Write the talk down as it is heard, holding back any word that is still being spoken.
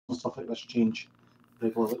and stuff like this change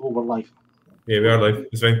regularly over life. Yeah, we are live.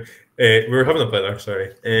 It's fine. We're having a play there,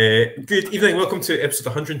 sorry. Good evening, welcome to episode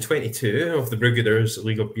 122 of the Brewgooders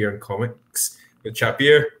League of Beer and Comics. We're going to chat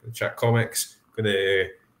beer, we'll chat comics, going to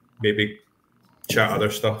maybe chat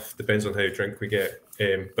other stuff, depends on how drink we get.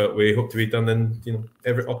 But we hope to be done in,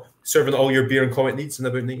 serving all your beer and comic needs in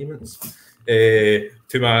about 90 minutes.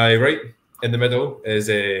 To my right, in the middle, is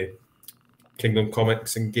Kingdom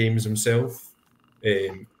Comics and Games himself,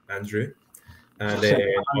 Andrew. And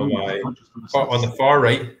on the far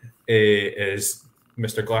right is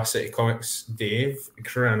Mr. Glass City Comics, Dave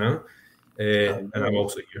Crana, and I'm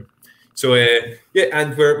also here. So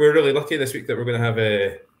and we're really lucky this week that we're going to have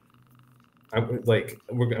I'm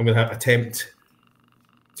going to attempt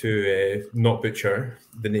to not butcher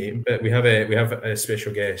the name, but we have a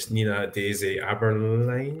special guest, Nina Daisy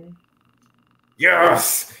Aberlein.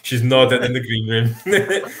 Yes, she's nodding in the green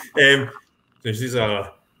room. So she's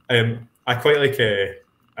I quite like.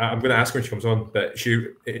 I'm going to ask her when she comes on, but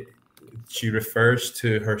she refers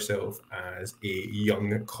to herself as a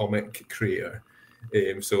young comic creator.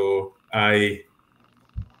 So I'm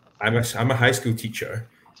a high school teacher,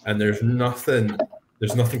 and there's nothing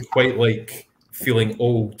quite like feeling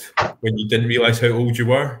old when you didn't realize how old you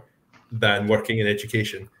were than working in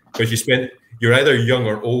education, because you're either young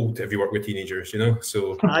or old if you work with teenagers,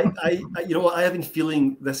 So I have been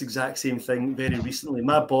feeling this exact same thing very recently.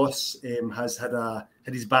 My boss has had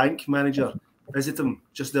his bank manager visit him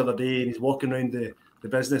just the other day, and he's walking around the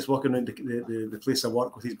business, walking around the place I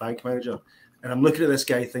work with his bank manager, and I'm looking at this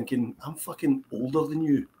guy thinking, I'm fucking older than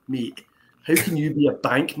you, mate. How can you be a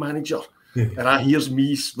bank manager? And I hears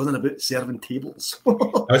me running about serving tables. I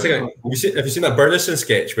was thinking, have you seen that Burleson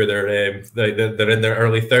sketch where they're in their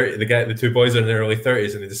early 30s? The two boys are in their early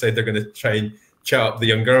 30s, and they decide they're going to try and chat up the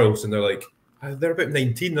young girls, and they're like, they're about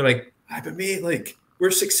 19. They're like, but mate, like,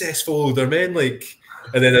 we're successful older men, like.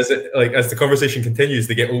 And then as the conversation continues,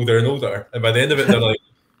 they get older and older, and by the end of it, they're like,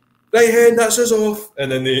 right, hen, that's us off, and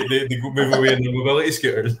then they move away in the mobility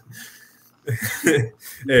scooters.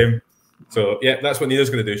 So yeah, that's what Nina's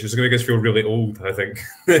going to do. She's going to make us feel really old, I think.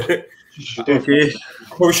 Okay.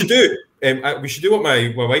 What we should do, we should do what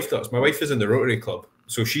my wife does. My wife is in the Rotary Club,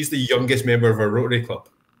 so she's the youngest member of our Rotary Club,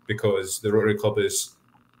 because the Rotary Club is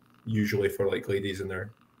usually for like ladies in their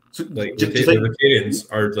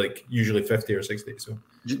Rotarians are like usually 50 or 60. So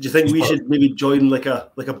do you think we should maybe join like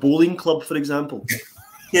a bowling club, for example?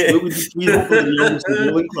 Yeah. We hopefully the youngest in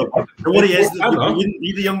the bowling club. The worry is that we wouldn't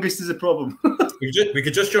be the youngest is a problem. we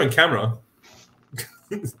could just join camera.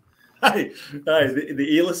 Aye,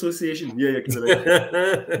 the Ale Association. Yeah,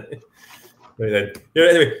 right then. Yeah,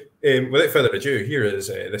 anyway, without further ado, here is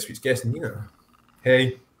this week's guest, Nina.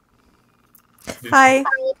 Hey. Hi.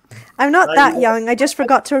 I'm not that young. I just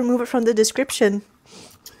forgot to remove it from the description.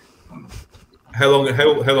 How long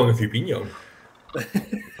have you been young?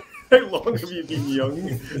 How long have you been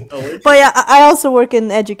young? But yeah, I also work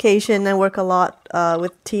in education and work a lot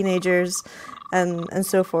with teenagers and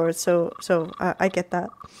so forth. So I get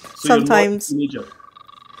that. So sometimes. You're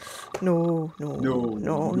not a No,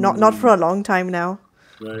 not for a long time now.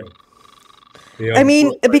 Right. Yeah, I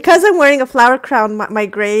mean, because I'm wearing a flower crown, my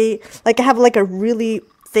gray, like I have like a really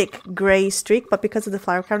thick gray streak, but because of the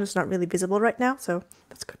flower crown, it's not really visible right now. So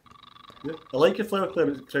that's good. Yeah, I like your flower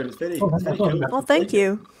crown. It's very cool. Well, thank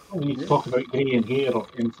you. We need to talk about grey and hair or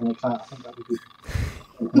anything like that. I think that would be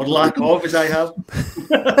good. Or lack of, as I have.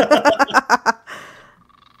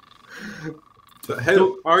 So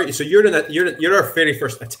how are you? So you're our very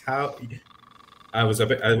first Italian.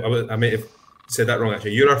 I may have said that wrong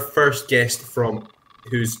actually. You're our first guest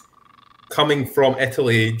who's coming from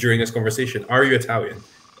Italy during this conversation. Are you Italian?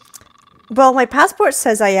 Well, my passport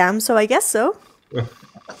says I am, so I guess so.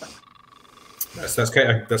 That's quite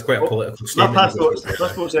a political statement. My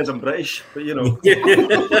passport says I'm British, but you know.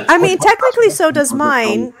 I mean, technically, so does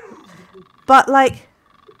mine, but like.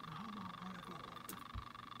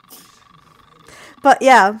 But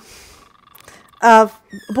yeah,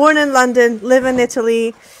 born in London, live in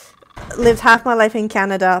Italy, lived half my life in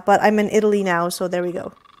Canada, but I'm in Italy now, so there we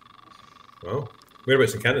go. Wow.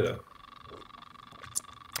 Whereabouts in Canada?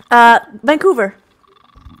 Vancouver.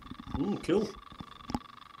 Cool.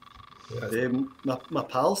 My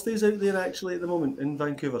pal stays out there actually at the moment in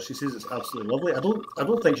Vancouver. She says it's absolutely lovely. I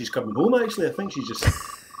don't think she's coming home actually. I think she's just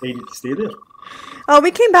decided to stay there. Oh,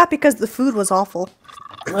 we came back because the food was awful.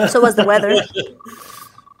 So was the weather.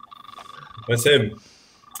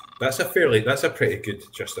 That's a pretty good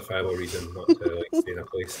justifiable reason not to like stay in a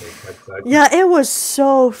place like that. Yeah, it was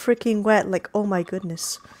so freaking wet. Like, oh my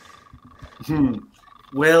goodness.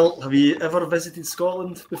 Well, have you ever visited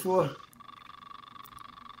Scotland before?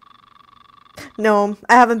 No,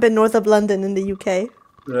 I haven't been north of London in the UK.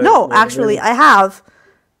 Right, No, right, actually, I have.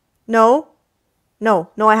 No,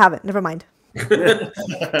 I haven't. Never mind.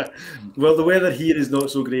 Well, the weather here is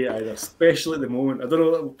not so great either, especially at the moment. I don't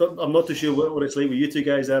know. I'm not too sure what it's like where you two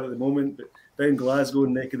guys are at the moment, but down Glasgow,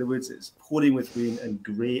 neck of the woods, it's pouring with rain and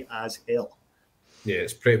grey as hell. Yeah,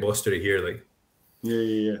 it's pretty blustery here. Like,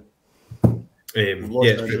 Yeah. yeah,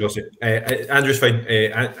 it's pretty blustery. Andrew's fine.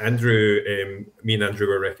 Andrew, me and Andrew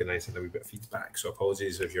were recognising a wee bit of feedback, so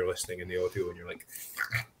apologies if you're listening in the audio and you're like,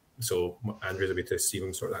 so Andrew's a bit to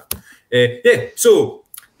Stephen sort that. Yeah, so.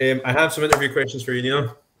 I have some interview questions for you,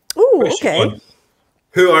 Nina. Ooh, Question okay. one.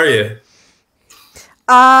 Who are you?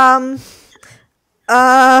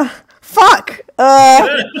 Fuck.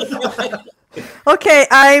 Okay,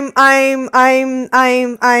 I'm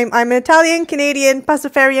an Italian Canadian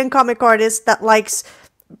Pastafarian comic artist that likes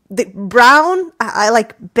the brown. I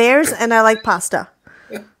like bears and I like pasta.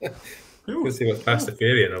 Because he was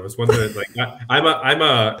pastafarian. I was wondering, like,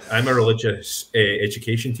 I'm a religious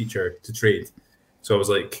education teacher to trade. So I was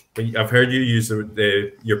like, I've heard you use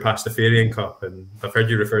your pastafarian cup, and I've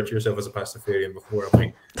heard you refer to yourself as a pastafarian before. I'm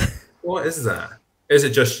like, what is that? Is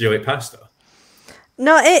it just you like pasta?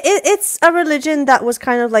 No, it's a religion that was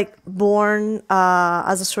kind of like born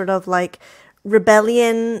as a sort of like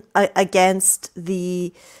rebellion against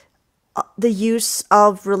the use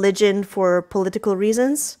of religion for political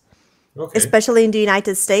reasons, Okay. especially in the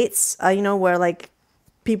United States. Where like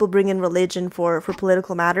people bring in religion for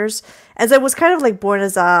political matters, and so it was kind of like born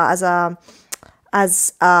as a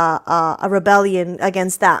rebellion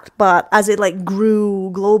against that. But as it like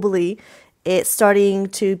grew globally, it's starting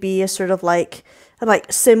to be a sort of like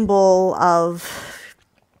symbol of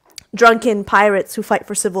drunken pirates who fight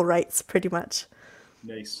for civil rights, pretty much.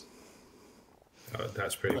 Nice.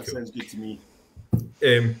 That's pretty That cool. sounds good to me.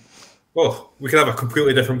 Well, we could have a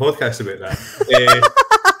completely different podcast about that.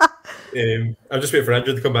 I'm just waiting for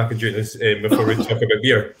Andrew to come back and join us before we talk about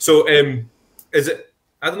beer. So, is it?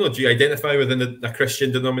 I don't know. Do you identify within a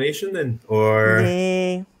Christian denomination then, or?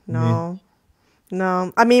 No.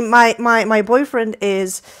 I mean, my boyfriend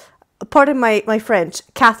is, pardon my French,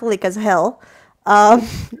 Catholic as hell,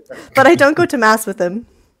 but I don't go to mass with him.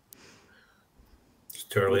 It's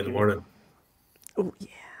too early in the morning. Oh yeah,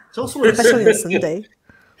 It's also especially on Sunday.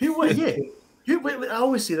 I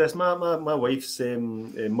always say this. My wife's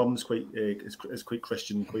mum's quite is quite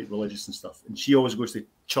Christian, quite religious and stuff, and she always goes to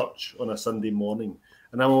church on a Sunday morning.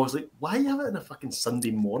 And I'm always like, why have it on a fucking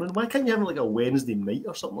Sunday morning? Why can't you have it like a Wednesday night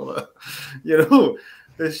or something like that?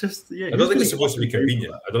 It's just I don't think it's supposed to be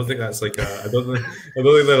convenient. I don't think that's like I don't think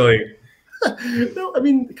they're like. No, I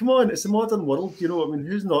mean, come on, it's a modern world, I mean,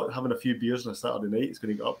 who's not having a few beers on a Saturday night? It's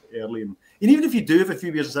going to get up early, and even if you do have a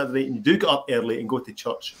few beers on Saturday night and you do get up early and go to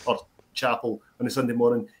church or chapel on a Sunday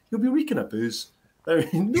morning, you'll be reeking of booze. I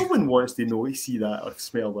mean, no one wants to see that or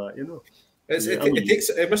smell that,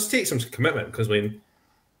 It must take some commitment because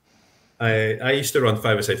I used to run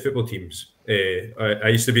five-a-side football teams. I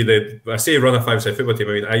used to be I say run a five-a-side football team.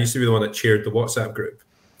 I mean, I used to be the one that chaired the WhatsApp group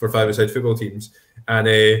for five-a-side football teams, and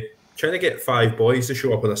trying to get 5 boys to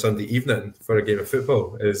show up on a Sunday evening for a game of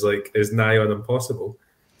football is nigh on impossible.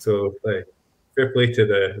 So, fair play to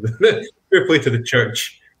the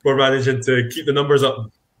church for managing to keep the numbers up.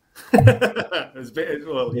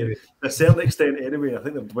 To a certain extent, anyway. I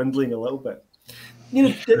think they're dwindling a little bit.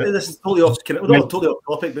 This is totally off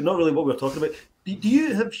topic, but not really what we're talking about. Do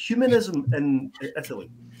you have humanism in Italy?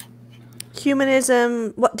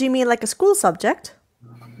 Humanism? What do you mean, like a school subject?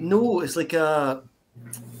 No, it's like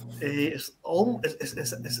it's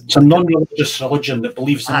a non-religious religion that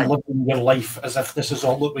believes in living your life as if this is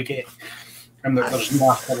all that we get, and that there's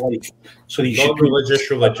no afterlife. So you should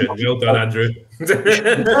non-religious religion. Well done, Andrew.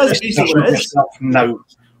 yourself now,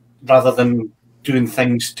 rather than doing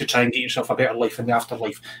things to try and get yourself a better life in the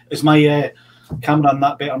afterlife. Is my camera on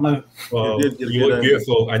that better now? Well, you look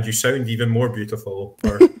beautiful, and you sound even more beautiful.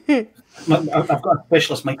 I've got a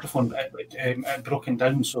specialist microphone, but it broken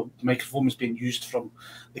down, so the microphone is being used from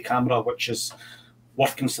the camera, which is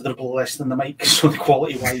worth considerably less than the mic, so the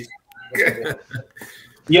quality-wise.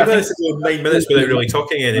 Yeah, this is 9 minutes without really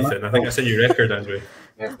talking anything. I think that's a new record, Andrew.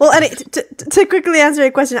 Yeah. Well, and to quickly answer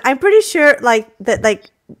your question, I'm pretty sure that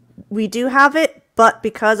we do have it, but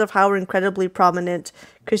because of how incredibly prominent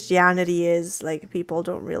Christianity is, people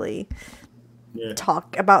don't really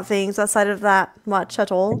talk about things outside of that much at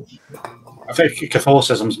all. I think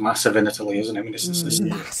Catholicism's massive in Italy, isn't it? I mean, it's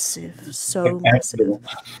massive, so massive.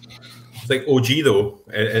 It's like OG though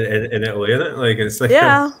in Italy, isn't it? It's like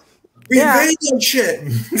we hate shit.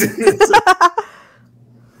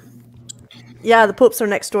 Yeah, the Pope's our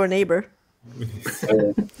next door neighbor.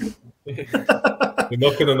 We're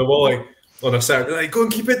knocking on the wall on a Saturday night. Go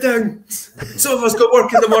and keep it down. Some of us got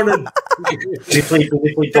work in the morning. Does he play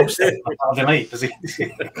dubstep on Saturday night? Does he?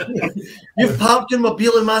 You've parked your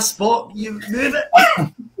mobile in my spot. You move it.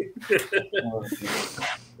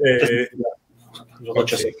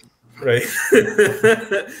 Religious. Right.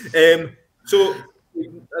 So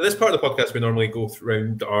at this part of the podcast, we normally go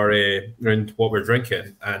around around what we're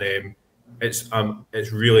drinking, and it's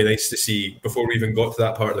really nice to see, before we even got to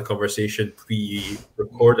that part of the conversation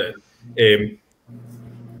pre-recording,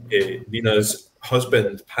 Nina's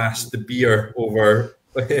husband passed the beer over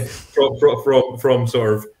from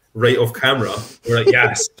sort of right off camera. We're like,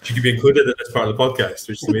 yes, she could be included in this part of the podcast,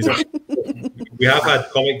 which is amazing. We have had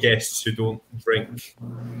comic guests who don't drink,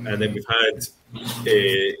 and then we've had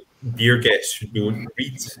beer guests who don't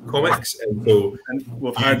read comics, and so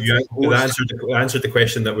we've had you answered the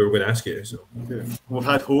question that we were going to ask you. So we've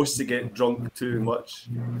had hosts that get drunk too much.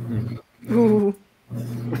 Ooh.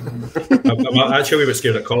 I'm actually a bit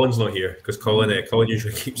scared that Colin's not here, because Colin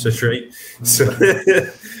usually keeps us right. So,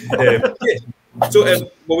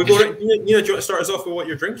 well, we go right. Nina, do you want to start us off with what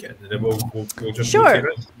you're drinking, and then we'll just sure.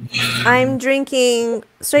 I'm drinking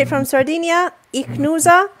straight from Sardinia,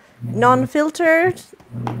 Ichnusa, non-filtered,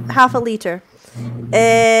 half a liter.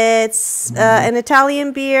 It's an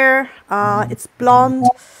Italian beer. It's blonde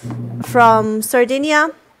from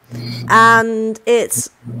Sardinia, and it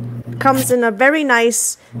comes in a very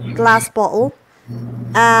nice glass bottle,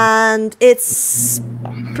 and it's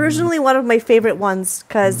personally one of my favorite ones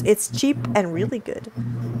because it's cheap and really good,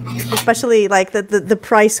 especially like the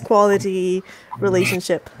price quality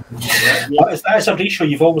relationship. That is a ratio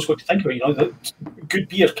you've always got to think about. You know, that good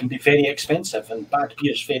beer can be very expensive and bad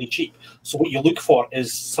beer is very cheap. So what you look for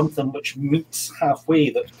is something which meets halfway,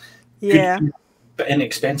 that good beer, but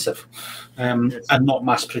inexpensive, and not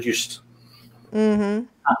mass produced. Mm-hmm.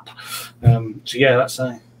 So yeah, that's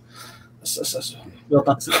well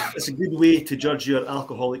done. It's a good way to judge your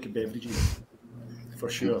alcoholic beverages, for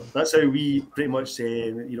sure. That's how we pretty much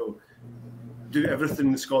say, do everything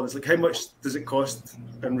in Scotland. It's like, how much does it cost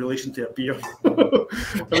in relation to a beer?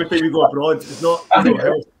 Every time we go abroad, it's not.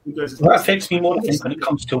 That affects me more, I think, when it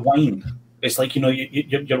comes to wine. It's like,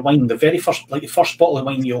 your wine, the very first, like the first bottle of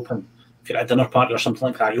wine you open, if you're at a dinner party or something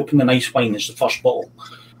like that, you open the nice wine, it's the first bottle.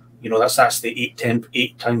 That's the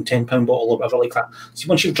 £10 bottle or whatever like that. See,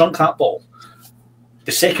 once you've drunk that bottle,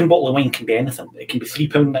 the second bottle of wine can be anything. It can be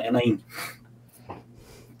 £3.99.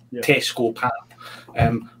 Yeah. Tesco, Pap.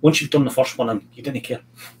 Once you've done the first one, and you didn't care.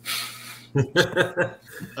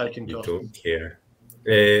 I can go. You don't care.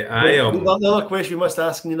 The other question we must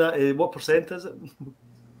ask you that: what percent is it?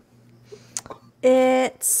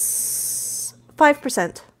 It's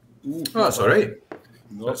 5%. Oh, that's all right.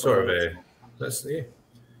 That's sort of that's yeah.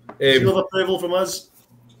 Seal of approval from us.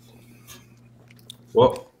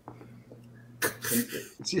 What?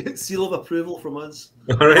 Seal of approval from us.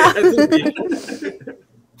 All right.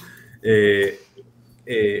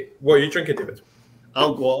 What are you drinking, David?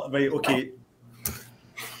 I'll go. Right. Okay.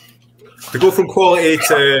 To go from quality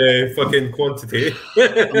to fucking quantity.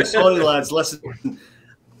 I'm sorry, lads. Listen,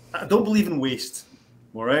 I don't believe in waste.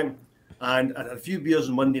 All right. And I had a few beers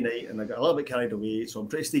on Monday night, and I got a little bit carried away. So I'm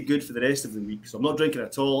trying to stay good for the rest of the week. So I'm not drinking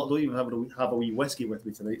at all. I don't even have a wee whiskey with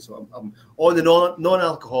me tonight. So I'm on the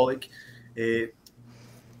non-alcoholic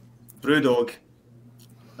Brewdog.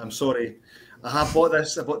 I'm sorry. I have bought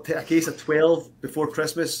this. I bought a case of 12 before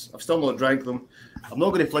Christmas. I've still not drank them. I'm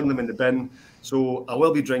not going to fling them in the bin. So I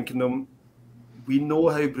will be drinking them. We know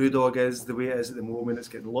how Brewdog is, the way it is at the moment. It's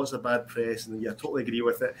getting lots of bad press, and I totally agree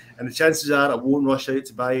with it. And the chances are I won't rush out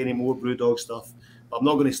to buy any more Brewdog stuff. But I'm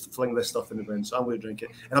not going to fling this stuff in the bin, so I'm going to drink it.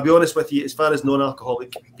 And I'll be honest with you, as far as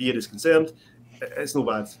non-alcoholic beer is concerned, it's no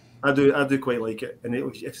bad. I do quite like it. And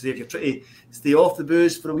if you're trying to stay off the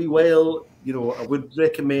booze for a wee while, I would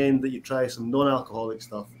recommend that you try some non-alcoholic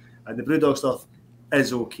stuff. And the Brewdog stuff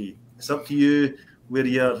is okay. It's up to you where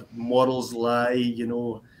your morals lie,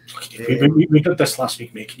 We did this last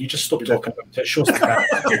week, mate. Can you just stop talking about it? It shows the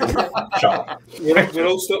Shut up.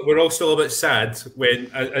 We're all still a bit sad when,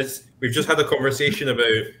 as we've just had a conversation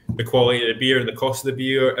about the quality of the beer and the cost of the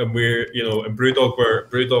beer, and we're, and Brewdog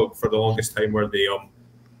for the longest time were they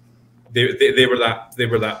were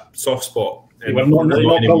that soft spot. They were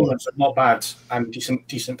not bad, and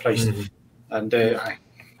decent price, and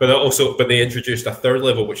but they introduced a third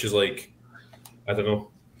level, which is like, I don't know.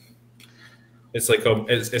 It's like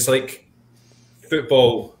it's like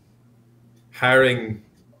football hiring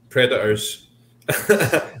Predators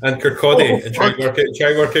and Kirkcaldy and try and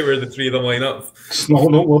work out where the three of them line up.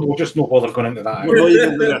 We'll just not bother going into that. We're not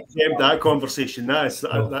even going to attempt that conversation. That's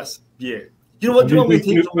You know what? Do you know what I'm going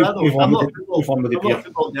to take from that? Move I'm on not with the a beer.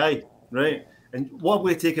 football guy, right? And what I'm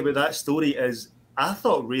going to take about that story is I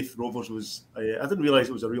thought Wraith Rovers was. I didn't realise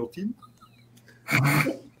it was a real team.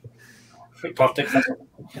 Perfect.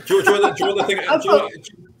 Do you know what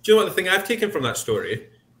the thing I've taken from that story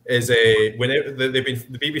is when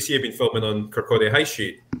the BBC have been filming on Kirkcaldy High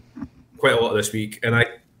Street quite a lot this week, and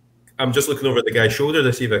I'm just looking over at the guy's shoulder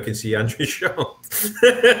to see if I can see Andrew Shaw.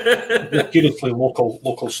 Beautifully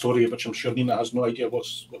local story, which I'm sure Nina has no idea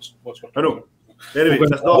what's. I know. Anyway,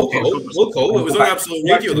 that's not local. It was on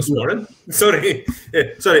Absolute Radio this morning. Sorry.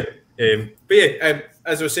 But yeah,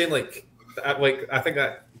 as I was saying, I think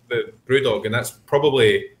that the Brewdog, and that's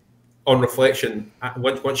probably on reflection.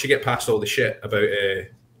 Once you get past all the shit about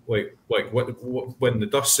what when the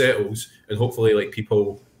dust settles, and hopefully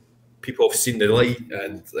people have seen the light,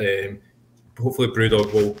 and hopefully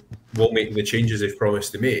Brewdog will make the changes they've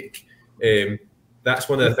promised to make. That's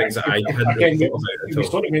one of the things that I hadn't really thought about. We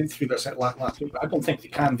sort of went through this last week, but I don't think they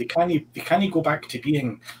can. They can't go back to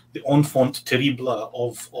being the enfant terrible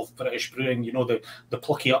of British brewing. You know, the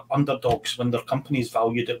plucky underdogs when their company's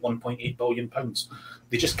valued at £1.8 billion.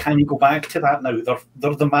 They just can't go back to that now.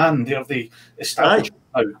 They're the man. They're the established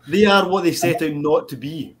now. They are what they set out not to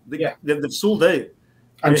be. They've sold out.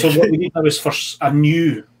 And so what we need now is for a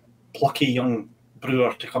new plucky young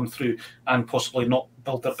brewer to come through and possibly not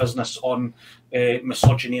build their business on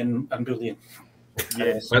misogyny and bullying.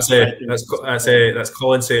 Yes, that's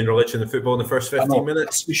Colin saying religion and football in the first 15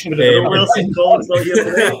 minutes. We shouldn't have Colin's not here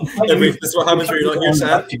today. That's what happens when you're not here,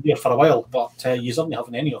 Sam. Here for a while, but you certainly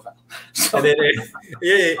haven't any of it. So, and then,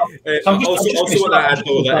 also want to add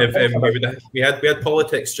though that if we had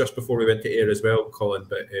politics just before we went to air as well, Colin,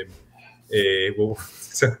 but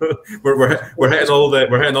so we're hitting all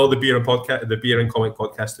the beer and comic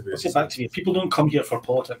podcast to say back to you. People don't come here for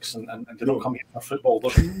politics and they don't come here for football.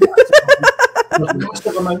 There's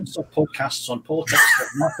massive amounts of podcasts on politics.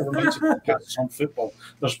 There's massive amounts of podcasts on football.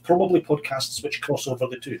 There's probably podcasts which cross over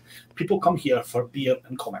the two. People come here for beer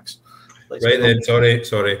and comics. Right then, sorry.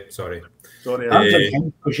 I'm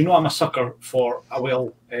drinking because you know I'm a sucker for a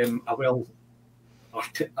well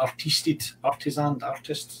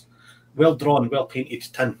artist. Well drawn, well painted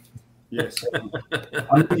tin. Yes.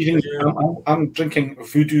 I'm drinking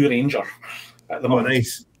Voodoo Ranger at the moment.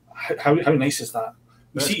 Nice. How nice is that?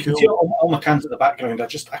 You see cool. all my cans at the background. I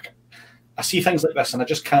see things like this and I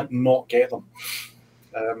just can't not get them.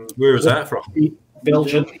 Where was that from?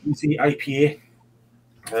 Belgian Easy IPA.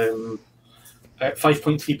 At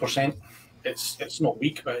 5.3%. It's not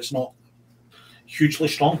weak, but it's not hugely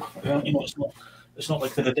strong. You know, it's not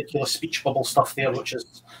like the ridiculous speech bubble stuff there, which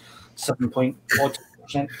is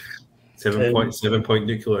 7.1%. 7 point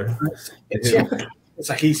nuclear. It's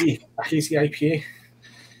a hazy IPA.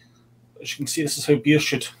 As you can see, this is how beer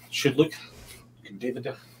should look. David.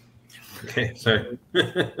 Okay, sorry.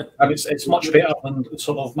 And it's much better than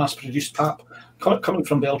sort of mass-produced pap. Coming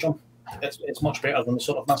from Belgium, it's much better than the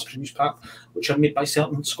sort of mass-produced pap, which are made by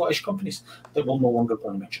certain Scottish companies that will no longer be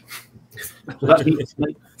mentioned. So that's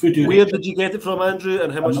Where did you get it from, Andrew,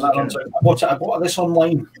 and how much? I bought this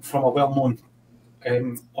online from a well-known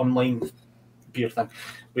online beer thing,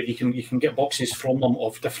 where you can get boxes from them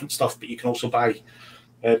of different stuff, but you can also buy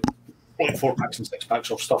 4-packs and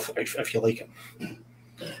 6-packs of stuff if you like it.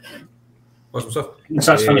 Awesome stuff. Once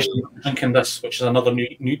that's finished, I'm drinking this, which is another New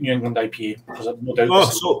England IPA. Because I've no doubt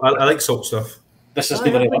I like salt stuff. This is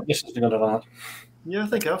going to run. Yeah, I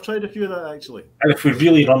think I've tried a few of that actually. And if we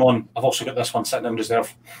really run on, I've also got this one sitting in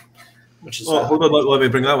reserve, which is. Hold on, let me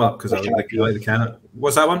bring that one up because I like the can.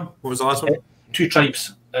 What's that one? What was the last one? Two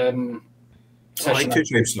Tribes. I like Two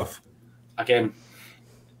Tribes stuff. Again.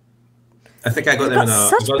 I think I got them in a.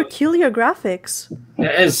 Such peculiar graphics.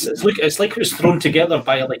 It is. It's like it was thrown together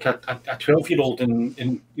by like a 12-year-old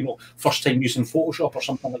in first time using Photoshop or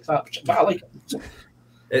something like that. But I like it.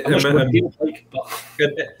 It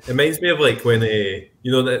reminds me of like when the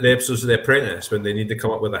episodes of The Apprentice when they need to come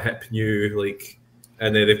up with a hip new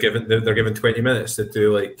and they're given 20 minutes to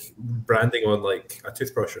do like branding on like a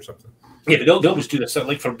toothbrush or something. Yeah, but they'll always do this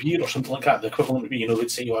like for beer or something like that. The equivalent would be they'd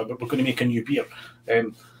say, we're going to make a new beer.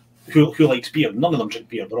 Who likes beer? None of them drink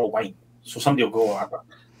beer. They're all wine. So somebody will go,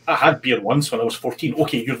 I had beer once when I was 14.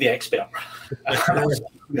 Okay, you're the expert. Actually,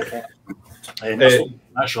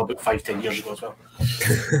 about 5-10 years ago as well.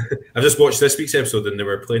 I've just watched this week's episode and they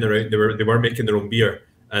were playing around. They were making their own beer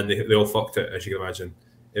and they all fucked it, as you can imagine.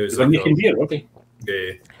 It was making beer, were they?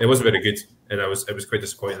 Yeah, it wasn't very good, and it was quite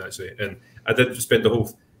disappointing actually. And I did spend the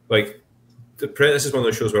whole The Apprentice is one of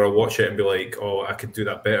those shows where I'll watch it and be like, oh, I could do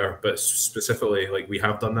that better, but specifically we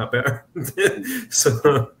have done that better.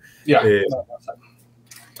 So yeah.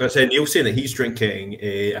 That's Neil saying that he's drinking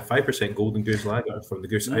a 5% Golden Goose Lager from the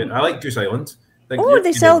Goose Island. I like Goose Island.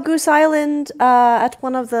 They sell Goose Island at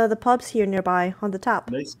one of the pubs here nearby on the tap.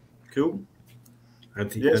 Nice, cool.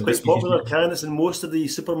 And it's quite popular can. It's in most of the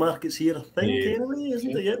supermarkets here, I think, anyway,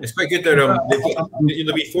 isn't it? Yeah. It's quite good. They've got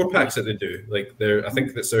the 4-packs that they do. Like I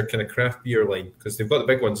think that's their kind of craft beer line because they've got the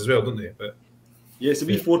big ones as well, don't they? But yes, the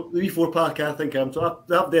wee 4-pack. I think I've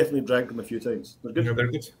definitely drank them a few times. They're good. Yeah, they're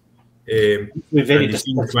good. We're very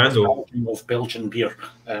distinct of Belgian beer,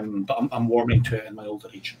 but I'm warming to it in my older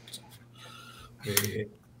age. So.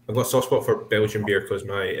 I've got a soft spot for Belgian beer because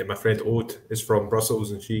my friend Aude is from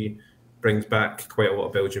Brussels and she brings back quite a lot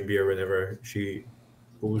of Belgian beer whenever she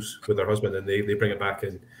goes with her husband, and they bring it back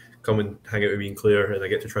and come and hang out with me and Claire, and I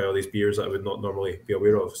get to try all these beers that I would not normally be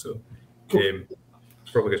aware of. So,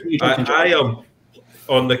 probably good. I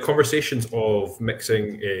on the conversations of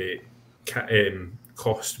mixing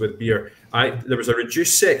cost with beer, there was a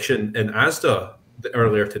reduced section in Asda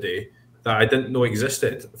earlier today that I didn't know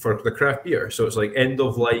existed for the craft beer. So it's like end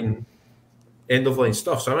of line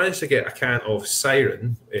stuff. So I managed to get a can of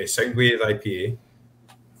Siren, Soundwave IPA,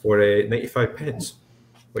 for 95 pence,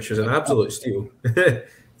 which was an absolute steal. I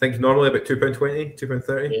think normally about £2.20,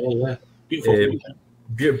 £2.30. Yeah.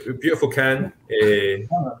 Beautiful can, a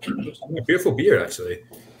beautiful beer actually.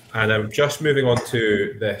 And I'm just moving on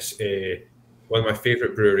to this, one of my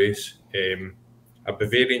favourite breweries, a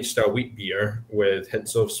Bavarian style wheat beer with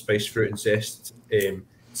hints of spiced fruit and zest.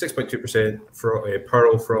 6.2% for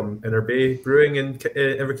Pearl from Inner Bay Brewing in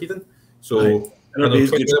Inverkeithing. So,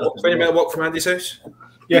 20-minute walk from Andy's house.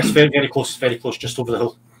 Yes, very, very close, just over the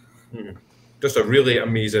hill. Just a really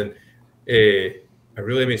amazing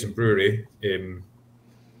brewery.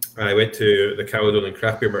 I went to the Caledonian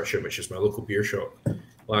Craft Beer Merchant, which is my local beer shop,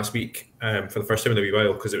 last week for the first time in a wee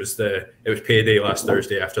while because it was payday last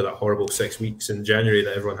Thursday after that horrible 6 weeks in January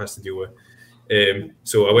that everyone has to deal with.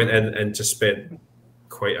 So I went in and just spent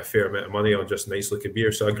quite a fair amount of money on just nice looking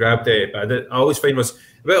beer. So I grabbed it, but I always find was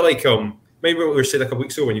a bit like maybe what we were saying a couple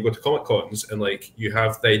weeks ago when you go to Comic Cons and like you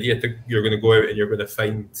have the idea that you're going to go out and you're going to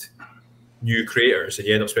find new creators and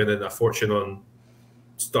you end up spending a fortune on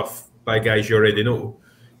stuff by guys you already know.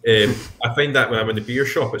 I find that when I'm in the beer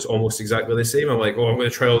shop, it's almost exactly the same. I'm like, I'm going to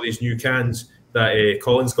try all these new cans that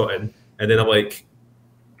Colin's got in, and then I'm like,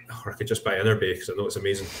 I could just buy Inner Bay because I know it's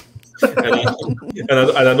amazing, and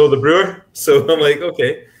I know the brewer, so I'm like,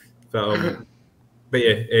 okay, but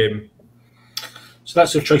yeah. So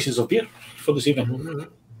that's your choices of beer for this evening.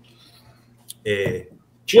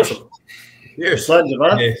 Cheers. Cheers.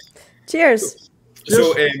 Cheers.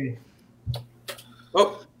 So,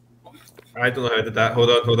 I don't know how I did that. Hold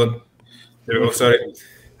on. There we go. Sorry.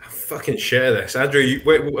 Fucking share this, Andrew.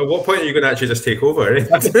 At what point are you going to actually just take over? Eh?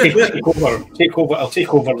 Take over. I'll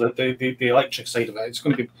take over the electric side of it. It's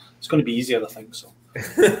going to be easier, I think. So.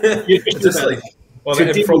 Just like all the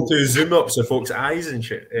impromptu zoom ups of folks' eyes and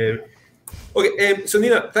shit. Okay. So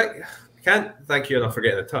Nina, can't thank you enough for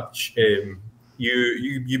getting in touch.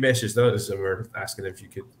 You messaged us and we're asking if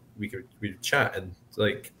we could chat and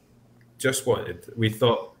like we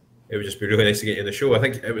thought it would just be really nice to get you in the show. I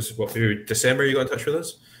think it was maybe December you got in touch with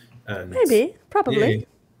us. And Probably.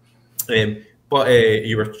 But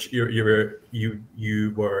you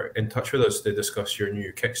were in touch with us to discuss your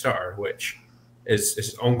new Kickstarter, which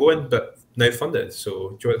is ongoing but now funded.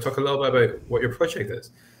 So do you want to talk a little bit about what your project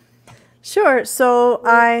is? Sure. So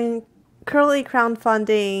I'm currently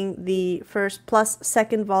crowdfunding the first plus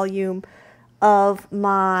second volume of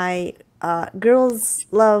my Girls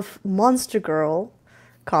Love Monster Girl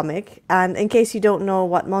comic. And in case you don't know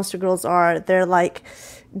what Monster Girls are, they're like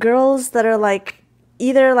girls that are like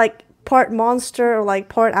either like part monster or like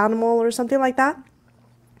part animal or something like that.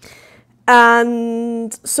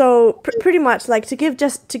 And so pretty much like to give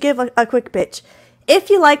a quick pitch.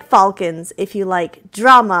 If you like falcons, if you like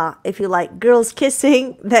drama, if you like girls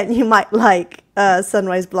kissing, then you might like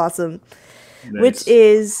Sunrise Blossom. Nice. Which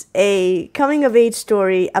is a coming-of-age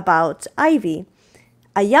story about Ivy,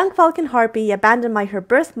 a young falcon harpy abandoned by her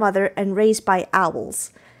birth mother and raised by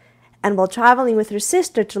owls. And while traveling with her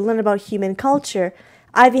sister to learn about human culture,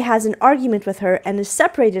 Ivy has an argument with her and is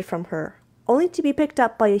separated from her, only to be picked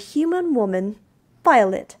up by a human woman,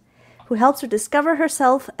 Violet, who helps her discover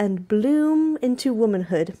herself and bloom into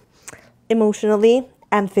womanhood, emotionally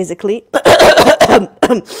and physically.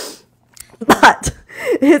 But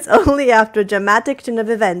it's only after a dramatic turn of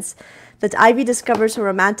events that Ivy discovers her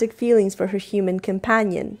romantic feelings for her human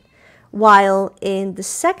companion. While in the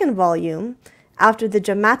second volume, after the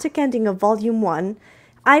dramatic ending of Volume 1,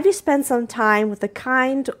 Ivy spends some time with a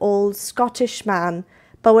kind old Scottish man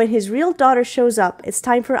But when his real daughter shows up, it's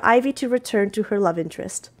time for Ivy to return to her love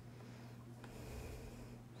interest.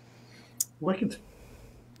 Wicked.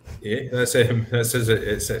 Yeah,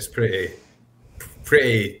 it's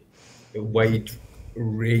pretty wide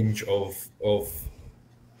range of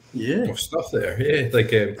stuff there. Yeah,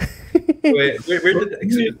 like where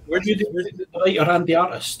did the writer and the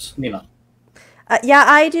artist, Nina? Yeah,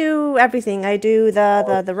 I do everything. I do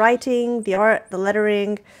the writing, the art, the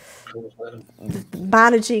lettering, the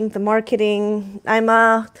managing, the marketing. I'm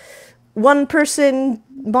a one-person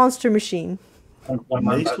monster machine.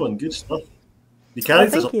 Nice one, good stuff. The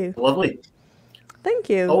characters are lovely. Thank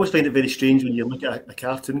you. I always find it very strange when you look at a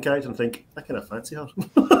cartoon character and think, I kind of fancy her.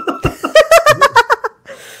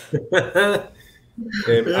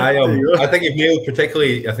 I think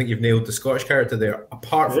you've nailed the Scottish character there,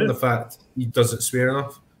 apart from the fact he doesn't swear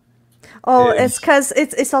enough. Oh, it's because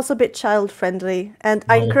it's also a bit child friendly, and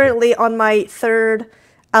I'm currently on my 3rd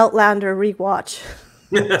Outlander rewatch.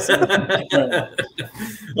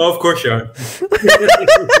 Oh, of course you are.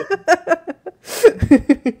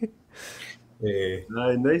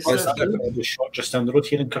 Nice. The shot just down the road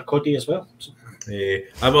here in Kirkcaldy as well.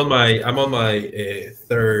 I'm on my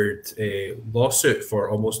 3rd lawsuit for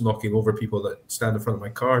almost knocking over people that stand in front of my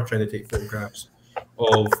car trying to take photographs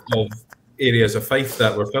of areas of Fife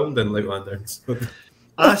that were filmed in Outlanders.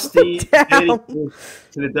 I stay very close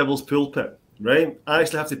to the Devil's Pulpit, right? I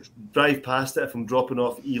actually have to drive past it if I'm dropping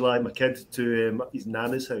off Eli, my kid, to his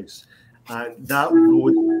nana's house, and that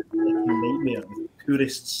road is a nightmare.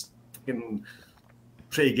 Tourists can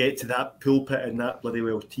try to get to that pulpit in that bloody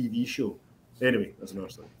well TV show. Anyway, that's another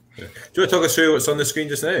story. Yeah. Do you want to talk us through what's on the screen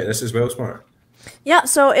just now? This is well smart. Yeah,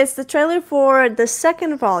 so it's the trailer for the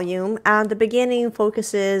 2nd volume, and the beginning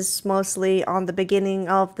focuses mostly on the beginning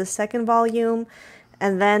of the 2nd volume,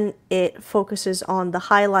 and then it focuses on the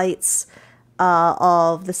highlights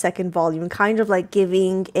of the 2nd volume, kind of like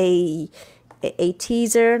giving a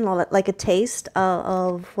teaser, like a taste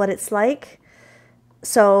of what it's like.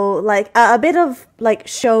 So like a bit of like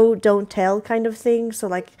show don't tell kind of thing. So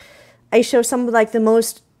like I show some of like the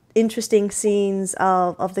most interesting scenes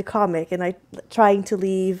of the comic, and I trying to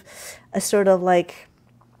leave a sort of like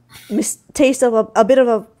taste of a bit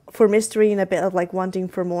of for mystery and a bit of like wanting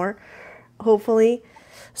for more, hopefully.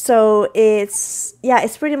 So it's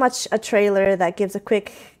pretty much a trailer that gives a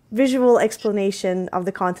quick visual explanation of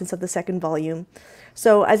the contents of the 2nd volume.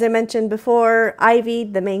 So as I mentioned before, Ivy,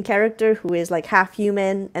 the main character, who is like half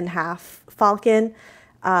human and half falcon,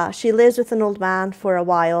 she lives with an old man for a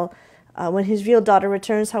while. When his real daughter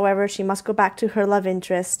returns, however, she must go back to her love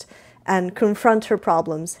interest and confront her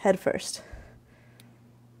problems head first.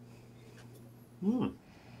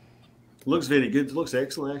 Looks very good. It looks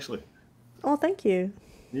excellent, actually. Oh, thank you.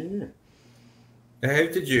 Yeah. How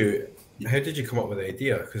did you come up with the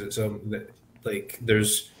idea? Because it's like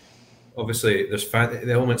there's the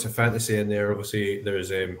elements of fantasy in there. Obviously,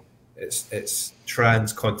 there's it's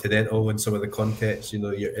transcontinental in some of the context. You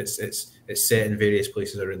know, it's set in various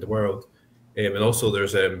places around the world, and also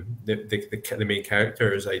there's the main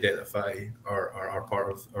characters identify are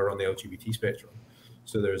on the LGBT spectrum.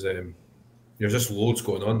 So there's just loads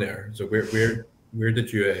going on there. So where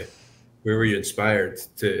were you inspired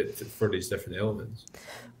for these different elements?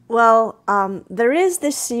 Well, there is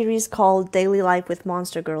this series called Daily Life with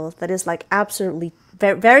Monster Girls that is like absolutely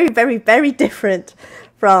very, very, very, very different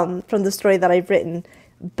from the story that I've written.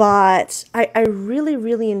 But I really,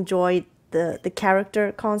 really enjoyed the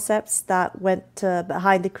character concepts that went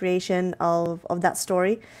behind the creation of that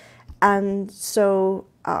story. And so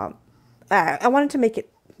I wanted to make it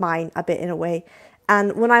mine a bit in a way.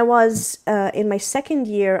 And when I was in my 2nd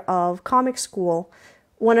year of comic school,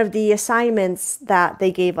 one of the assignments that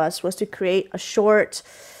they gave us was to create a short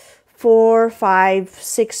 4, 5,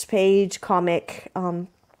 6 page comic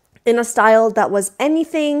in a style that was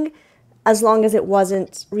anything as long as it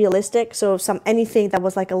wasn't realistic. So anything that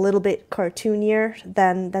was like a little bit cartoonier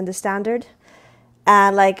than the standard.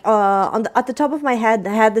 And like at the top of my head,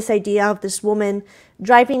 I had this idea of this woman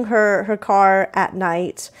driving her car at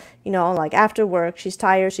night, you know, like after work, she's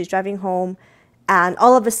tired, she's driving home. And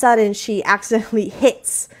all of a sudden, she accidentally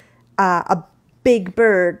hits a big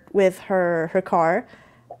bird with her car.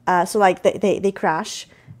 So like they crash.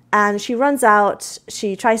 And she runs out.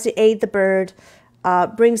 She tries to aid the bird,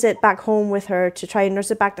 brings it back home with her to try and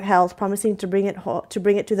nurse it back to health, promising to bring it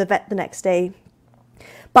to the vet the next day.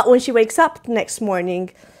 But when she wakes up the next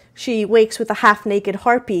morning, she wakes with a half-naked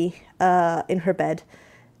harpy in her bed.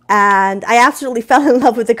 And I absolutely fell in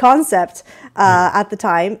love with the concept at the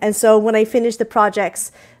time. And so when I finished the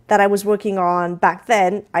projects that I was working on back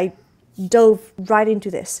then, I dove right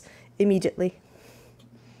into this immediately.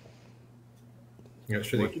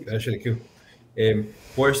 That's really cool.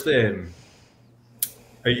 Where's the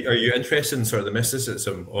are you interested in sort of the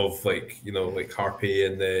mysticism of like like Harpy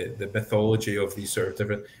and the mythology of these sort of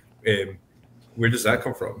different? Where does that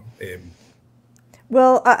come from?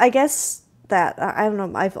 Well, I guess that I don't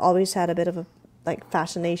know. I've always had a bit of a like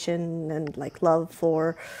fascination and like love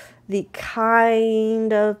for the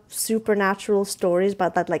kind of supernatural stories,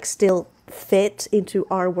 but that like still fit into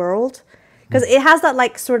our world, because it has that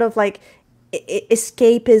like sort of like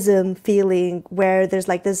escapism feeling where there's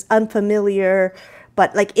like this unfamiliar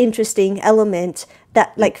but like interesting element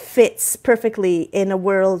that like fits perfectly in a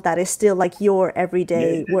world that is still like your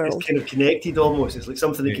everyday world. It's kind of connected almost. It's like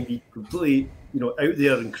something that can be completely out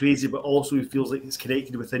there and crazy, but also feels like it's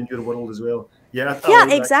connected within your world as well. Yeah, yeah,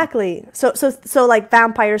 like exactly. So like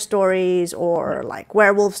vampire stories or like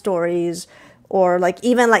werewolf stories, or like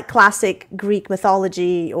even like classic Greek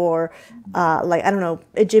mythology, or like I don't know,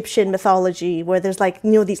 Egyptian mythology, where there's like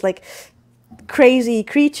these like crazy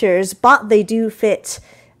creatures, but they do fit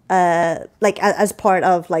like as part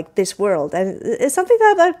of like this world, and it's something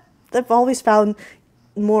that I've always found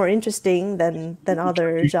more interesting than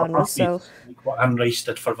other genres. So like what Anne Rice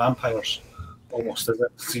did for vampires, almost, is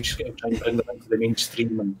it? So you just got to try and bring them into the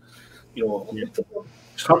mainstream, and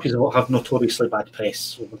Harpies have notoriously bad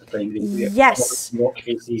press over the time. Yes,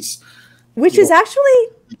 cases, which is actually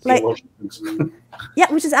like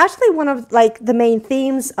which is actually one of like the main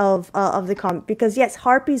themes of the comic, because yes,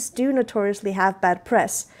 Harpies do notoriously have bad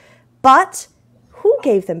press, but who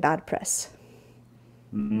gave them bad press?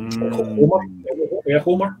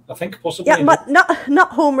 Homer, I think, possibly. Yeah, but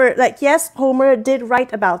not Homer. Like, yes, Homer did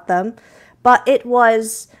write about them, but it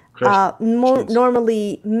was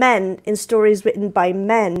normally men in stories written by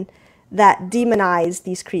men that demonize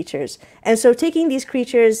these creatures. And so taking these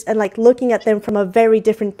creatures and like looking at them from a very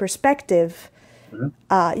different perspective,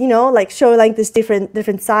 like showing like this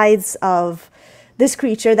different sides of this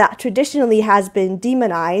creature that traditionally has been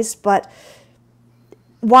demonized, but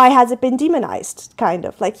why has it been demonized? Kind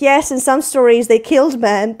of like, yes, in some stories they killed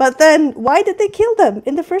men, but then why did they kill them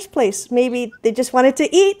in the first place? Maybe they just wanted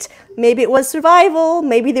to eat. Maybe it was survival.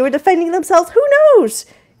 Maybe they were defending themselves. Who knows?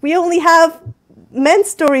 We only have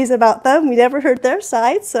men's stories about them. We never heard their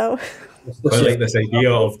side. So I like this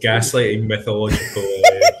idea of gaslighting mythological.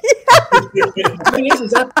 The thing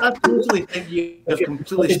is I totally think you're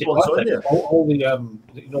completely spot on there. All the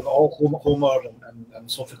all Homer and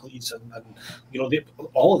Sophocles and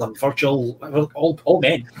all of them, Virgil, all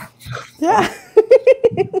men. Yeah.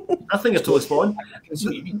 I think it's totally spot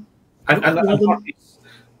on.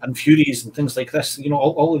 And Furies and things like this,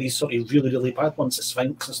 all of these sort of really, really bad ones, the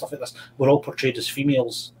Sphinx and stuff like this, were all portrayed as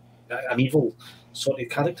females and evil sort of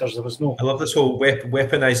characters. There was no. I love this whole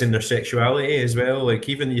weaponizing their sexuality as well. Like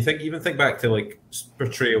even think back to like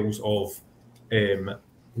portrayals of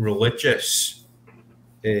religious,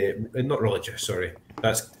 not religious. Sorry,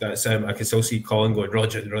 that's I can still see Colin going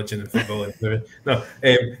religion in football. No,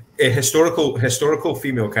 historical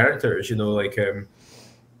female characters. Like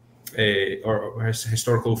or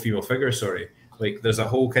historical female figures. Sorry, like there's a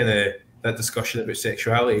whole kind of that discussion about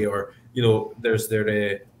sexuality, or there's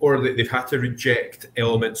their or they've had to reject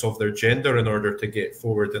elements of their gender in order to get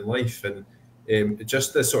forward in life, and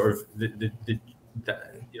just the sort of the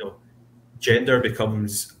gender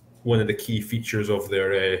becomes one of the key features of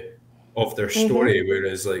their story,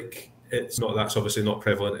 whereas like that's obviously not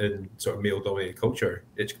prevalent in sort of male dominated culture.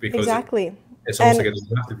 It's because it's almost like it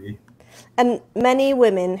doesn't have to be. And many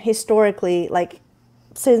women historically, like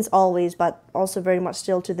since always, but also very much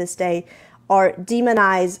still to this day, are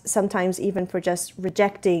demonized sometimes even for just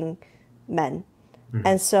rejecting men.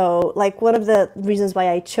 And so like one of the reasons why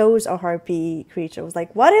I chose a harpy creature was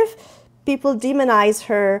like, what if people demonize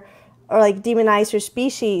her, or like demonize her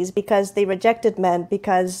species because they rejected men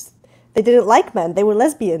because they didn't like men, they were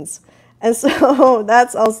lesbians. And so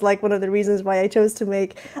that's also like one of the reasons why I chose to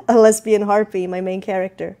make a lesbian harpy my main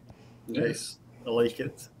character. Nice. I like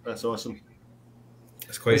it. That's awesome.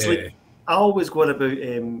 It's quite. Like, I always go on about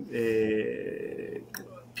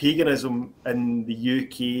paganism in the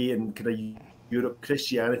UK and kind of Europe.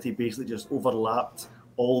 Christianity basically just overlapped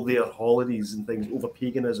all their holidays and things over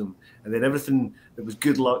paganism, and then everything that was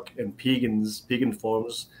good luck in pagan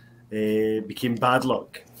forms became bad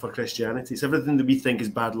luck for Christianity. So everything that we think is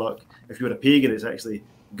bad luck, if you're a pagan, it's actually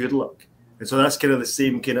good luck. And so that's kind of the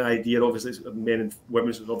same kind of idea. Obviously, men and women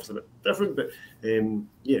is obviously a bit different, but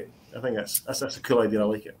yeah, I think that's a cool idea. I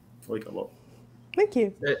like it. I like it a lot. Thank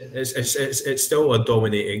you. It's still a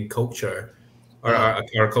dominating culture, or a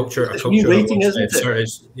culture. It's rating, isn't it?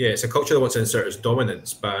 It's a culture that wants to insert its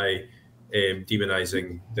dominance by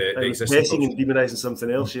demonizing the existing and demonizing something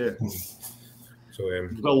else. Yeah. So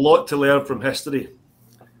we've got a lot to learn from history.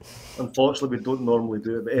 Unfortunately, we don't normally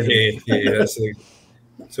do it. But anyway. that's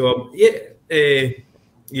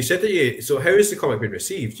you said that so how has the comic been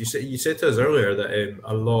received? You said to us earlier that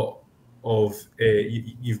a lot of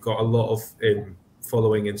you've got a lot of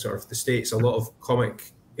following in sort of the States. A lot of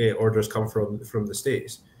comic orders come from the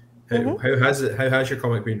States. How has your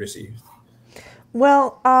comic been received?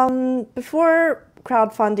 Well, before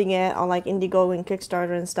crowdfunding it on like Indiegogo and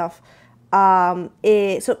Kickstarter and stuff,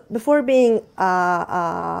 so before being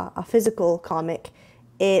a physical comic,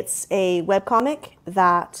 it's a webcomic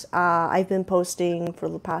that I've been posting for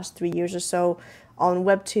the past 3 years or so on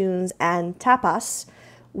Webtoons and Tapas,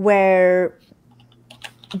 where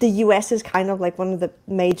the US is kind of like one of the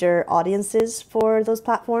major audiences for those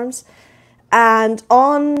platforms. And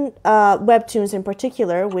on Webtoons in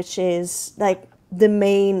particular, which is like the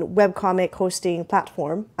main webcomic hosting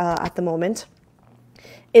platform at the moment,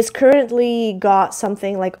 it's currently got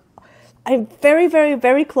something like I'm very, very,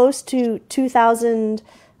 very close to 2,000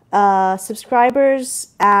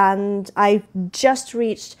 subscribers, and I've just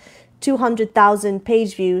reached 200,000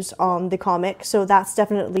 page views on the comic. So that's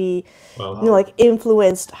definitely, like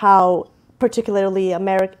influenced how particularly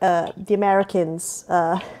the Americans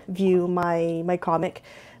view my comic.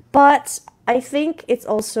 But I think it's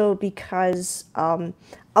also because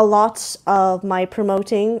a lot of my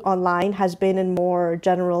promoting online has been in more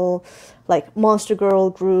general, like Monster Girl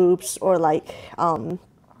groups or like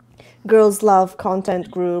girls love content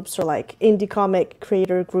groups or like indie comic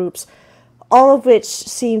creator groups, all of which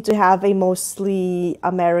seem to have a mostly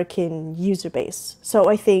American user base. So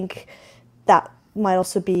I think that might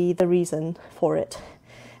also be the reason for it.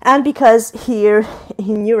 And because here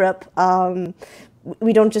in Europe,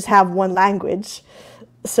 we don't just have one language.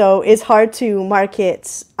 So it's hard to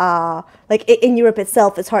market, like in Europe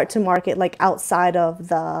itself, it's hard to market like outside of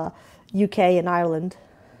the UK and Ireland.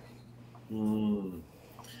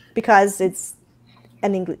 Because it's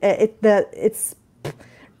it's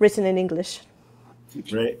written in English.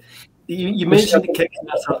 Right. You mentioned the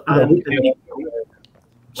Kickstarter and...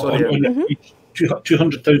 Sorry.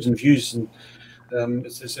 200,000 views, and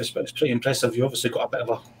it's pretty impressive. You obviously got a bit of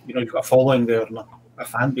a, you've got a following there and a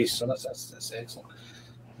fan base, so that's excellent.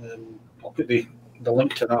 I'll put the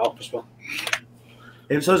link to that up as well.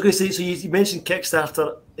 So I was going to say, so you mentioned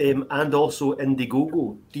Kickstarter and also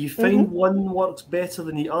Indiegogo. Do you find one works better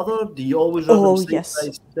than the other? Do you always run them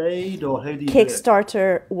side by side, or how do you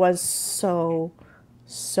Kickstarter was so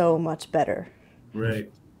much better. Right.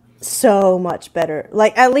 So much better.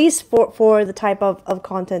 Like, at least for the type of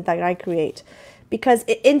content that I create. Because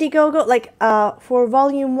Indiegogo, like, for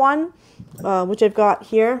Volume 1, which I've got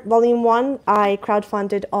here, Volume 1, I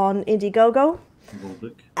crowdfunded on Indiegogo.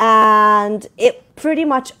 And it pretty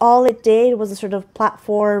much all it did was a sort of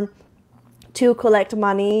platform to collect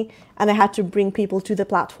money, and I had to bring people to the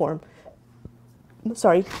platform.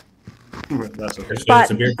 Sorry. That's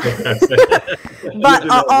okay.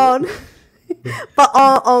 But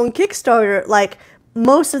on Kickstarter, like,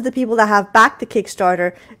 most of the people that have backed the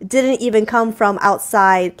Kickstarter didn't even come from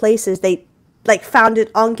outside places. They like found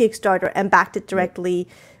it on Kickstarter and backed it directly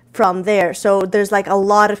from there. So there's like a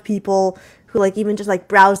lot of people who like even just like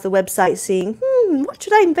browse the website seeing, what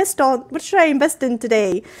should I invest on? What should I invest in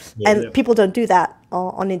today? People don't do that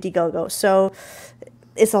on Indiegogo. So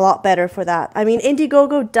it's a lot better for that. I mean,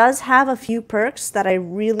 Indiegogo does have a few perks that I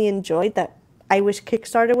really enjoyed that I wish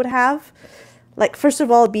Kickstarter would have. Like, first of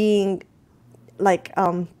all, being like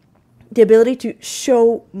the ability to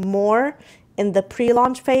show more in the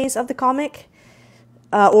pre-launch phase of the comic.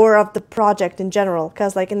 Or of the project in general,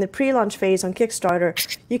 because like in the pre-launch phase on Kickstarter,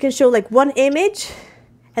 you can show like one image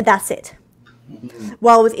and that's it.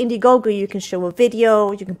 While with Indiegogo, you can show a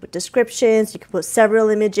video, you can put descriptions, you can put several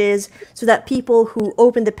images, so that people who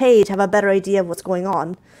open the page have a better idea of what's going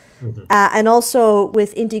on. And also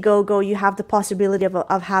with Indiegogo, you have the possibility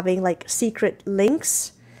of having like secret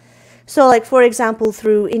links. So like, for example,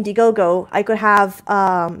 through Indiegogo, I could have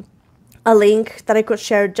a link that I could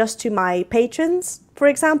share just to my patrons, for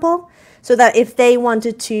example, so that if they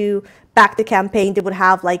wanted to back the campaign, they would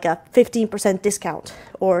have like a 15% discount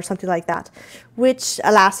or something like that, which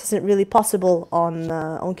alas isn't really possible on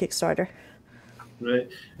Kickstarter. Right.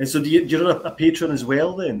 And so do you run a Patreon as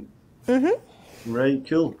well then? Right,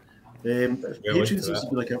 cool. Patreon seems to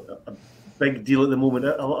be like a big deal at the moment.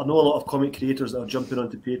 I know a lot of comic creators that are jumping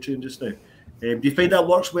onto Patreon just now. Do you find that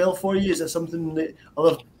works well for you? Is that something that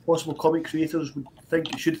other possible comic creators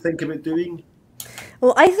should think about doing?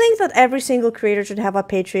 Well, I think that every single creator should have a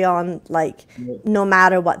Patreon, like, no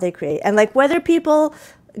matter what they create. And, like, whether people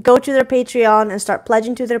go to their Patreon and start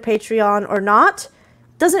pledging to their Patreon or not,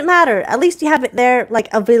 doesn't matter. At least you have it there, like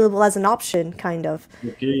available as an option, kind of.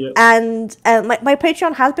 Okay, yeah. And my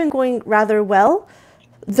Patreon has been going rather well,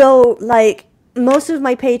 though. Like most of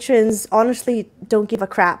my patrons, honestly, don't give a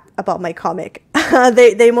crap about my comic.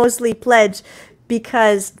 They mostly pledge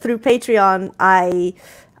because through Patreon I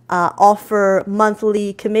offer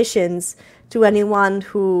monthly commissions to anyone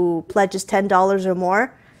who pledges $10 or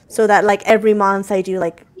more. So that like every month I do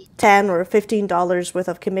like $10 or $15 worth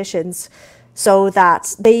of commissions, so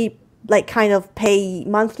that they like kind of pay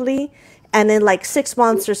monthly, and in like 6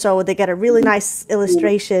 months or so they get a really nice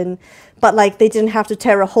illustration, but like they didn't have to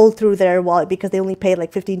tear a hole through their wallet because they only paid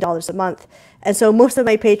like $15 a month. And so most of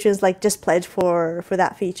my patrons like just pledge for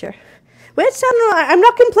that feature, which I don't know, I'm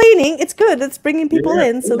not complaining. It's good. It's bringing people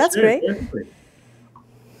in, so that's great. Definitely.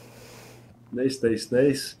 Nice.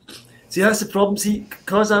 See, that's the problem. See,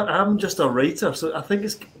 because I'm just a writer, so I think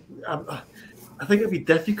I think it'd be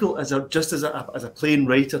difficult as a plain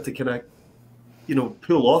writer to kind of,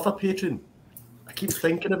 pull off a Patreon. I keep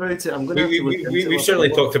thinking about it. I'm going to have to look into it. We certainly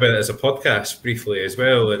talked about it as a podcast briefly as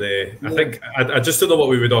well, and I think I just don't know what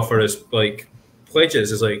we would offer as like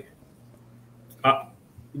pledges. Is like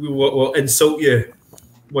we'll insult you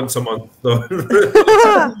once a month. Yeah.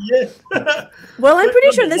 Well, I'm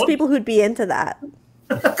pretty sure there's people who'd be into that.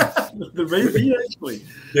 There may be, actually.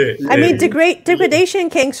 Yeah. I mean, degradation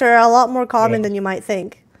kinks are a lot more common than you might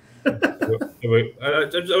think. I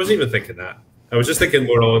wasn't even thinking that. I was just thinking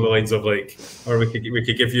more along the lines of like, or we could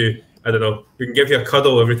give you, I don't know, we can give you a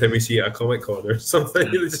cuddle every time we see you at a Comic Con or something.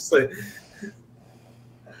 It's just like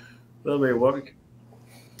that may work.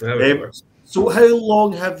 So how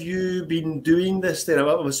long have you been doing this then?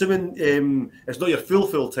 I'm assuming it's not your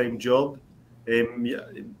full-time job. So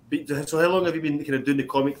how long have you been kind of doing the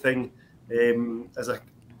comic thing how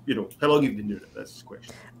long have you been doing it? That's the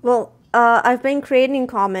question. Well, I've been creating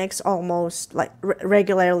comics almost like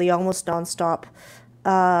regularly, almost nonstop,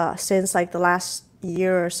 since like the last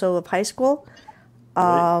year or so of high school.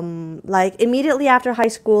 Like immediately after high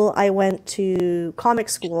school, I went to comic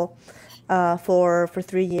school for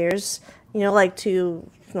 3 years. Like to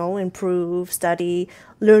improve, study,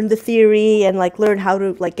 learn the theory, and like learn how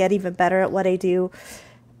to like get even better at what I do.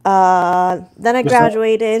 Then I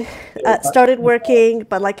graduated, started working,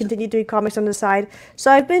 but like continued doing comics on the side. So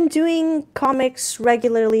I've been doing comics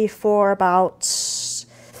regularly for about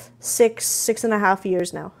 6.5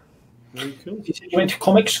 years now. Very cool. You went to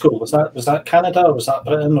comic school. Was that Canada, or was that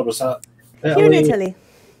Britain, or was that Italy? Here in Italy.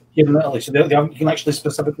 Here in Italy. So you can actually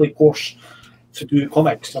specifically course to do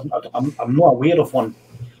comics. I'm not aware of one.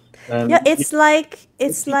 It's like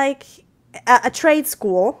a trade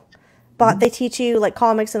school, but they teach you like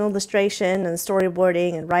comics and illustration and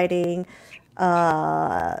storyboarding and writing,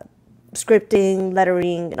 scripting,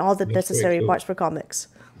 lettering, and all the necessary parts for comics.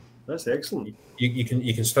 That's excellent.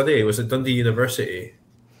 You can study. Was it Dundee University?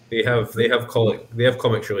 They have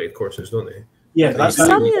comics related courses, don't they? Yeah, that's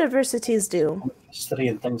some universities do. History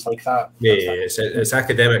and things like that. Yeah. It's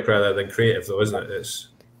academic rather than creative, though, isn't it?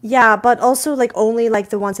 Yeah, but also like only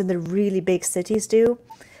like the ones in the really big cities do,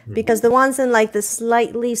 because the ones in like the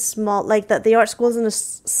slightly small, like the art schools in the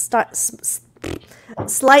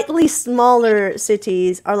slightly smaller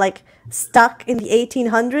cities are like stuck in the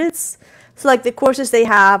 1800s. So like the courses they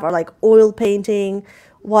have are like oil painting,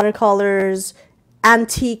 watercolors,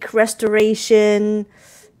 antique restoration,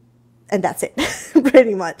 and that's it,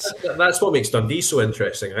 pretty much. That's what makes Dundee so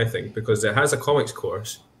interesting, I think, because it has a comics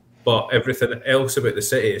course, but everything else about the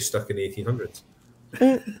city is stuck in the 1800s.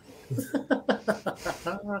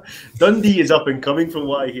 Dundee is up and coming, from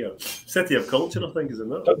what I hear. City of culture, I think, is it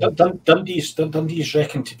not? Dundee's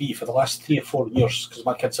reckoned to be for the last 3 or 4 years, because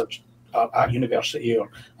my kids are at university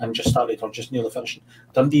and just started or just nearly finishing.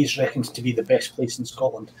 Dundee's reckoned to be the best place in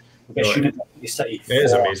Scotland, the best university city. It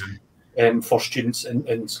is amazing. For students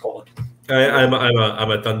in Scotland.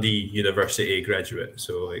 I'm a Dundee University graduate,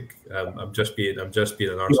 so like I'm just being an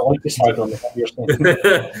arsehole.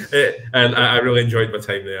 And I really enjoyed my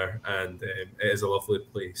time there, and it is a lovely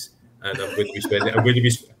place. And I'm going to be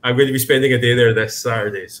spending a day there this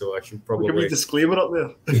Saturday, so I should probably. Give me a disclaimer up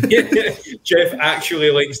there. Jeff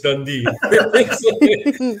actually likes Dundee.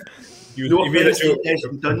 You made a joke.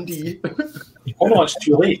 Dundee. Oh no, it's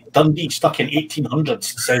too late. Dundee stuck in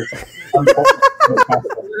 1800s. So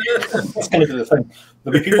that's going to be the thing.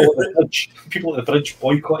 There'll be people at the bridge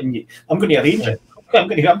boycotting you. I'm going to arrange it. I'm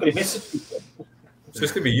going to message people. So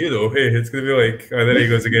it's going to be you though. Hey, it's going to be like, oh, there he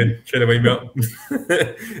goes again, trying to wind me up.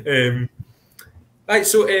 Right,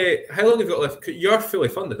 so how long have you got left? You're fully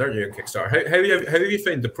funded, aren't you, on Kickstarter? How have you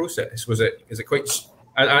found the process? Is it quite?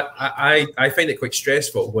 I find it quite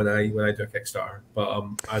stressful when I do a Kickstarter, but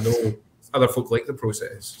I know other folk like the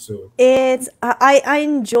process. So It's I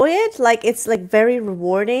enjoy it. Like it's like very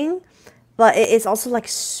rewarding, but it's also like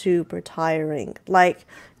super tiring. Like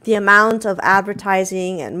the amount of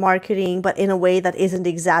advertising and marketing, but in a way that isn't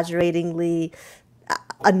exaggeratingly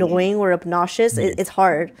annoying or obnoxious. It's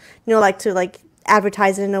hard, you know, like to like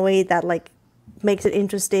advertise it in a way that like makes it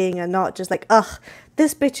interesting and not just like, ugh,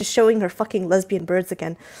 this bitch is showing her fucking lesbian birds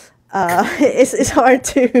again. It's hard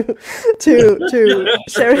to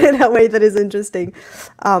share it in a way that is interesting.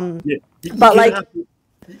 But like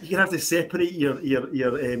you have to separate your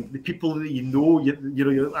the people that you know,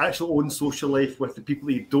 your actual own social life with the people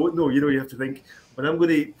that you don't know. You know, you have to think, when I'm going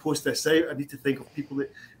to post this out, I need to think of people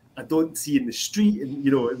that I don't see in the street, and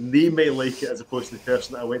you know, and they may like it as opposed to the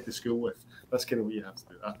person that I went to school with. That's kind of what you have to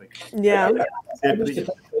do, I think. Yeah.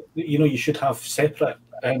 You know, you should have separate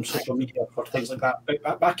social media for things like that.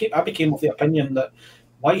 I became of the opinion that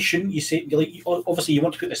why shouldn't you say, like, obviously you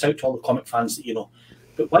want to put this out to all the comic fans that you know,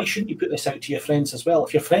 but why shouldn't you put this out to your friends as well?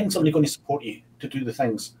 If your friends are only going to support you to do the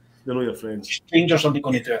things, you know your friends. Strangers aren't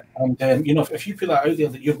going to do it. And you know, if you put that out there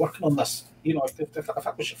that you're working on this, you know, if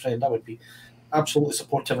that was your friend, I would be absolutely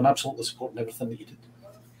supportive and absolutely supporting everything that you did.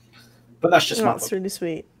 But that's just that's really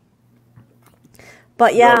sweet.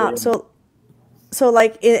 But yeah, so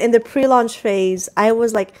like in the pre-launch phase, I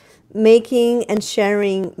was like making and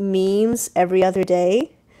sharing memes every other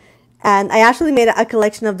day. And I actually made a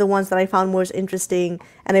collection of the ones that I found most interesting,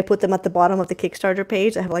 and I put them at the bottom of the Kickstarter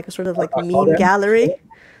page. I have like a sort of like meme gallery.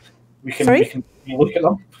 We can look at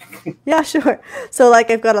them. Yeah, sure. So like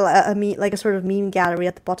I've got a sort of meme gallery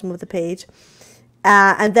at the bottom of the page.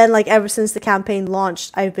 And then like ever since the campaign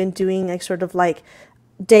launched, I've been doing like sort of like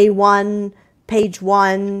day one, page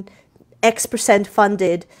one, X%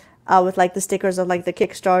 funded, with like the stickers of like the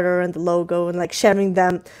Kickstarter and the logo, and like sharing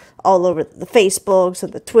them all over the Facebooks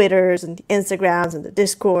and the Twitters and the Instagrams and the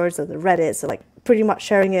Discords and the Reddits. So like pretty much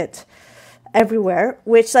sharing it everywhere,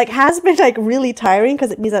 which like has been like really tiring,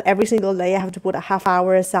 because it means that every single day I have to put a half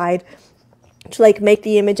hour aside to like make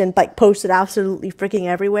the image and like post it absolutely freaking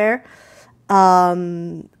everywhere.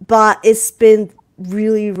 But it's been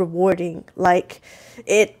really rewarding. Like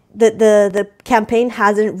the campaign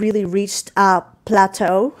hasn't really reached a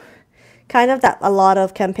plateau, kind of, that a lot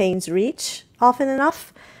of campaigns reach often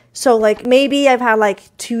enough. So like maybe I've had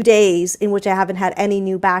like 2 days in which I haven't had any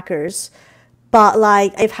new backers, but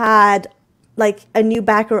like I've had like a new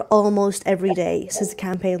backer almost every day since the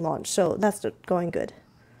campaign launched. So that's going good.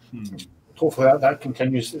 Hopefully that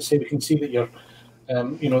continues. Say we can see that you're,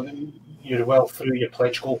 you know, you're well through your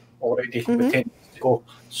pledge goal already with 10 days to go.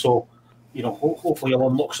 So, you know, hopefully you'll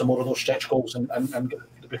unlock some more of those stretch goals and get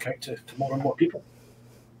the book out to more and more people.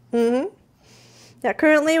 Yeah,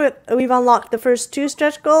 currently we've unlocked the first 2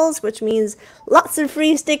 stretch goals, which means lots of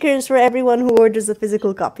free stickers for everyone who orders a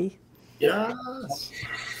physical copy. Yes.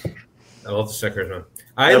 I love the stickers, man.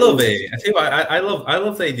 I love it. I tell you what, I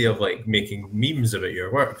love the idea of like making memes about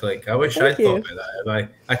your work. Like I wish I thought about that.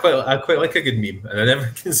 I quite like a good meme, and I never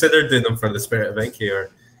considered doing them for the spirit of Enki.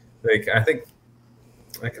 Or like I think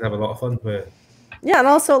I can have a lot of fun with it. Yeah, and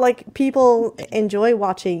also like people enjoy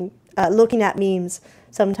watching, looking at memes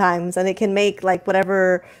sometimes, and it can make like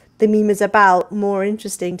whatever the meme is about more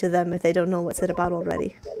interesting to them if they don't know what's it about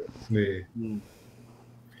already. Yeah.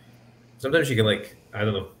 Sometimes you can like, I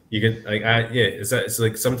don't know, you can like it's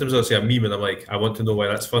like sometimes I'll see a meme and I'm like, I want to know why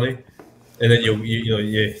that's funny, and then you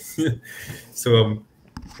know so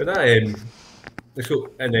but that let's go.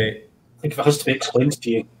 And I think if it has to be explained to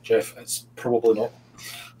you, Jeff, it's probably not.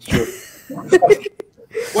 Sure.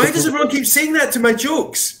 Why does everyone keep saying that to my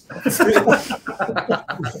jokes?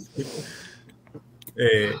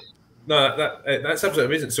 No, that's absolutely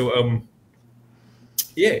amazing. So,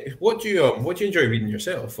 yeah, what do you enjoy reading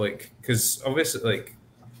yourself? Like, because obviously, like,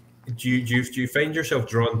 do you find yourself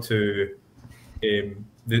drawn to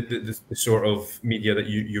the sort of media that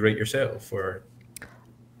you write yourself, or?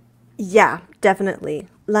 Yeah, definitely.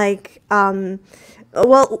 Like,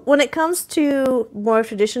 well, when it comes to more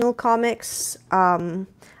traditional comics, I'm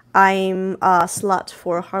a slut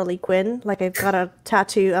for Harley Quinn. Like, I've got a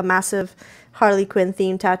massive Harley Quinn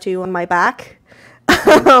themed tattoo on my back.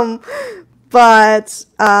 But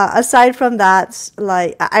aside from that,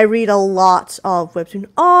 like, I read a lot of webtoon.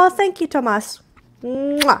 Oh, thank you, Thomas.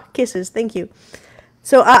 Mwah, kisses, thank you.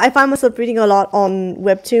 So I find myself reading a lot on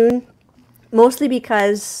webtoon, mostly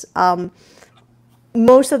because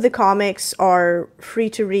most of the comics are free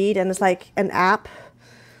to read, and it's like an app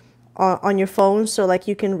on your phone, so like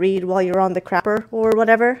you can read while you're on the crapper or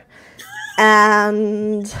whatever.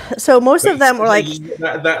 And so most of them are like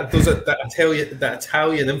that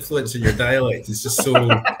Italian influence in your dialect is just so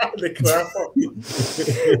the crapper.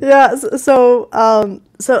 Yeah,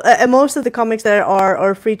 most of the comics there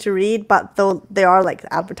are free to read, but though there are like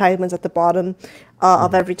advertisements at the bottom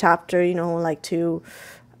of every chapter, you know, like to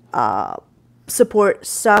support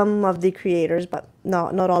some of the creators, but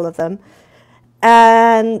not all of them.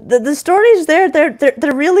 And the stories there,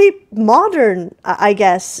 they're really modern, I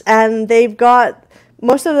guess, and they've got,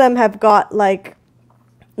 most of them have got like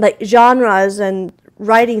genres and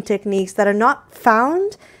writing techniques that are not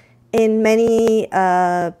found in many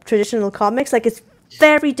traditional comics. Like, it's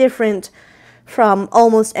very different from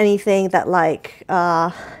almost anything that like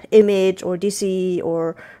Image or DC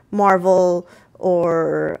or Marvel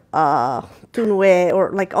or Toonway or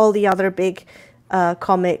like all the other big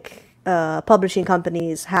comic publishing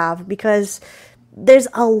companies have, because there's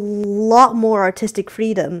a lot more artistic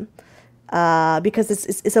freedom because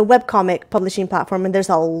it's a webcomic publishing platform, and there's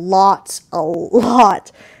a lot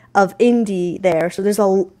of indie there. So there's a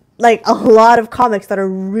lot of comics that are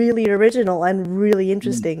really original and really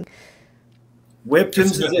interesting.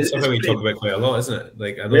 Webtoons is something we talk about quite a lot, isn't it?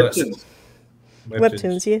 Like, I know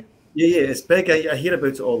Webtoons, yeah. Yeah, it's big. I hear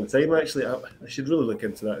about it all the time. Actually, I should really look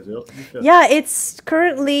into that as well. Yeah, it's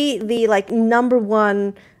currently the like number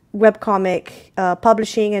one webcomic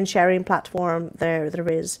publishing and sharing platform there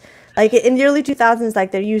is. Like in the early 2000s,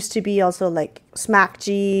 like there used to be also like Smack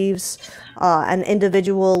Jeeves and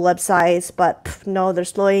individual websites, but no, they're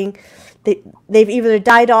slowing. They've either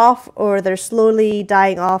died off or they're slowly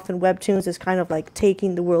dying off, and Webtoons is kind of like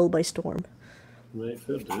taking the world by storm. Right,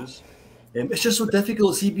 fair dues. It's just so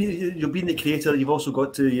difficult. See, you're being the creator. You've also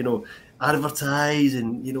got to, you know, advertise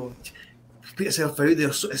and, you know, put yourself out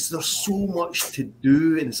there. So there's so much to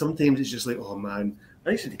do, and sometimes it's just like, oh man,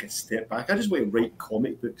 I need to take a step back. I just want to write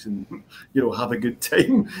comic books and, you know, have a good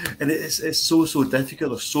time. And it's so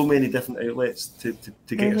difficult. There's so many different outlets to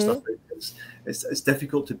get your stuff out. It's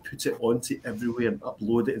difficult to put it onto everywhere and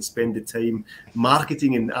upload it and spend the time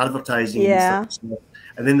marketing and advertising. Yeah. And stuff.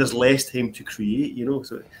 And then there's less time to create, you know.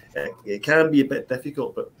 So it can be a bit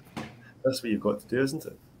difficult, but that's what you've got to do, isn't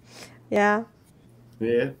it? Yeah.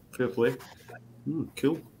 Yeah, fair play.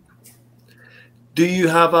 Cool. Do you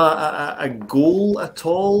have a goal at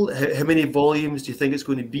all? How many volumes do you think it's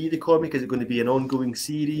going to be, the comic? Is it going to be an ongoing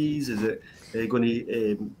series? Is it going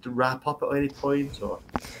to wrap up at any point? Or?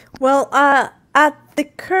 Well, at the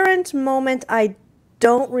current moment, I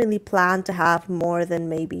don't really plan to have more than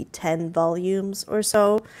maybe 10 volumes or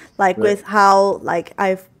so. Like with how like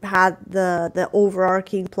I've had the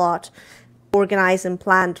overarching plot organized and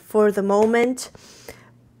planned for the moment.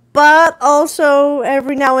 But also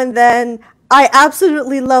every now and then, I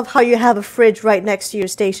absolutely love how you have a fridge right next to your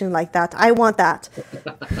station like that. I want that.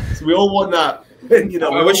 So we all want that. You know,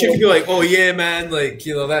 I wish you could be like, oh yeah, man, like,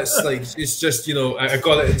 you know, that's like, it's just, you know, I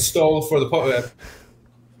got it installed for the pot.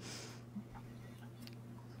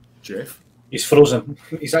 Jeff, he's frozen.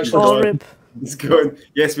 He's actually gone. Rip. He's going.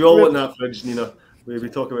 Yes, we all want that fridge, Nina. We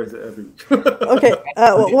talk about it every week. Okay,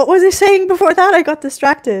 what was he saying before that? I got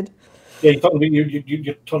distracted. Yeah,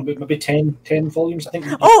 you're talking about maybe 10 volumes, I think.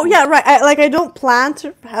 Oh yeah, right. I don't plan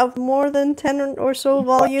to have more than 10 or so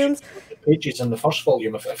volumes. Pages in the first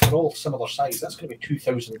volume, if they're all similar size, that's going to be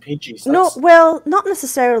 2,000 pages. No, well, not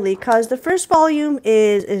necessarily, because the first volume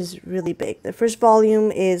is really big. The first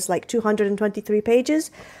volume is like 223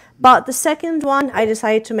 pages, but the second one I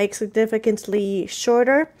decided to make significantly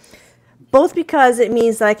shorter, both because it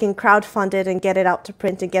means that I can crowdfund it and get it out to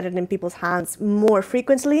print and get it in people's hands more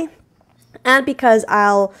frequently, and because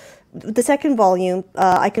the second volume,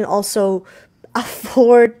 I can also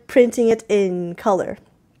afford printing it in color.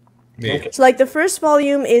 Yeah. So like the first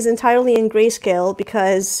volume is entirely in grayscale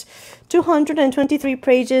because 223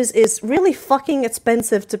 pages is really fucking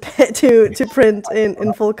expensive to print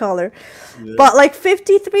in full color. Yeah. But like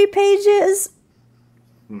 53 pages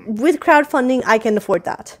with crowdfunding, I can afford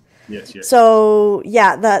that. Yes. So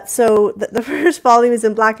yeah, the first volume is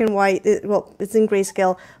in black and white. It's in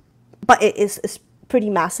grayscale, but it's pretty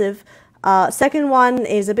massive. Second one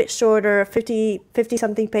is a bit shorter, 50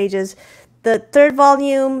 something pages. The third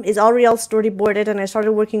volume is already all storyboarded, and I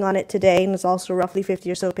started working on it today, and it's also roughly 50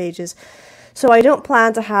 or so pages. So I don't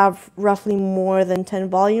plan to have roughly more than 10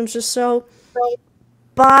 volumes or so.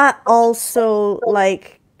 But also,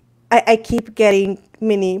 like, I keep getting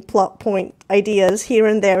mini plot point ideas here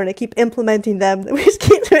and there, and I keep implementing them, which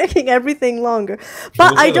keeps making everything longer.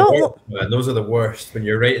 But I don't... Those are the worst. When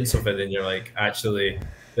you're writing something and you're like, actually,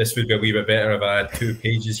 this would be a wee bit better if I had 2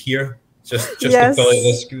 pages here. Just yes. to fill out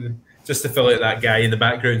this... Just to fill out that guy in the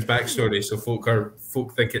background's backstory, so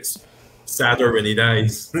folk think it's sadder when he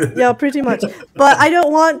dies. Yeah, pretty much. But I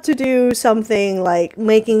don't want to do something like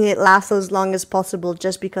making it last as long as possible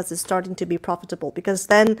just because it's starting to be profitable, because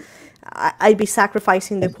then I'd be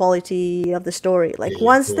sacrificing the quality of the story. Like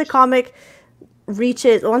once the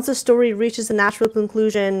story reaches a natural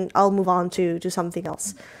conclusion, I'll move on to something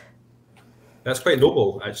else. That's quite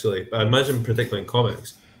noble, actually. I imagine, particularly in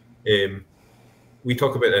comics, we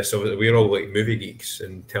talk about this. So we're all like movie geeks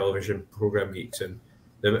and television program geeks, and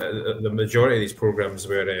the majority of these programs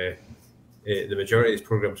where they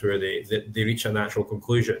reach a natural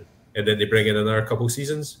conclusion, and then they bring in another couple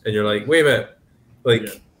seasons, and you're like, wait a minute,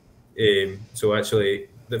 like, so actually,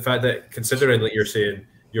 the fact that, considering, like you're saying,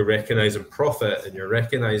 you're recognizing profit and you're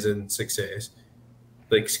recognizing success,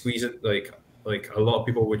 like squeezing, like a lot of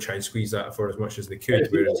people would try and squeeze that for as much as they could.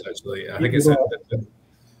 Whereas actually, I think it's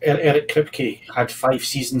Eric Kripke had 5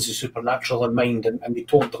 seasons of Supernatural in mind, and they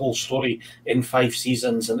told the whole story in 5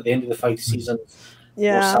 seasons. And at the end of the 5 seasons,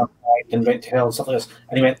 Sam died and went to hell and stuff like this.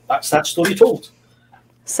 And he went, "That's that story told."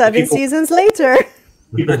 7 seasons later.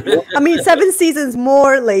 I mean, 7 seasons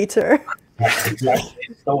more later. Exactly.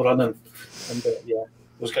 It's still running, and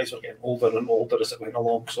those guys are getting older and older as it went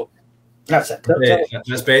along. So that's it.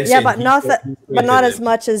 But not as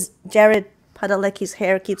much as Jared Padalecki's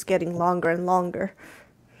hair keeps getting longer and longer.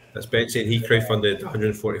 That's Ben saying he crowdfunded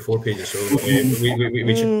 144 pages. So I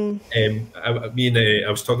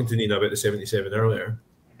was talking to Nina about the 77 earlier,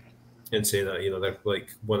 and saying that they're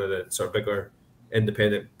like one of the sort of bigger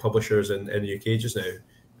independent publishers in the UK just now,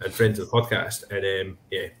 and friends of the podcast. And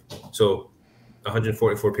so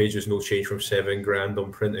 144 pages, no change from $7,000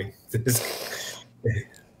 on printing.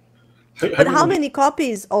 But how many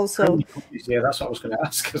copies also? Yeah, that's what I was going to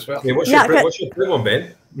ask as well. Yeah, what's your print one,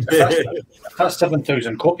 Ben? That's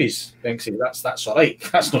 7,000 copies, Banksy. That's all right.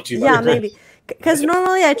 That's not too bad. Yeah, maybe. Because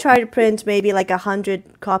normally I try to print maybe like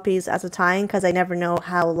 100 copies at a time, because I never know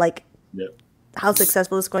how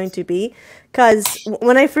successful it's going to be. Because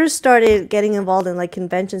when I first started getting involved in like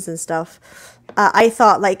conventions and stuff, I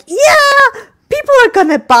thought like, people are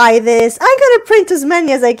gonna buy this. I'm gonna print as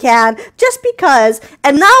many as I can just because.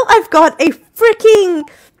 And now I've got a freaking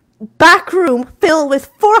back room filled with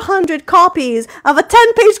 400 copies of a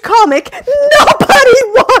 10-page comic nobody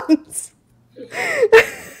wants.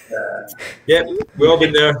 Yeah, we've all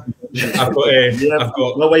been there. I've got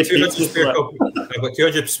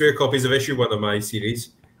 200 spare copies of issue 1 of my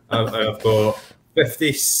series. I've got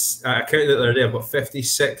 50. I counted it the other day. I've got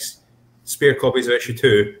 56 spare copies of issue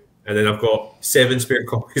 2. And then I've got 7 spare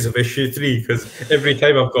copies of issue 3, because every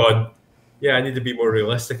time I've gone, I need to be more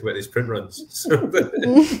realistic about these print runs. So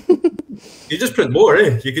you just print more,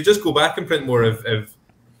 You could just go back and print more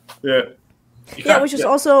which is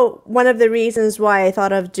also one of the reasons why I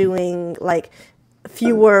thought of doing like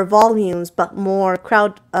fewer volumes but more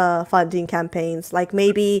crowd funding campaigns, like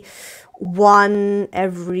maybe 1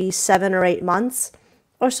 every 7 or 8 months.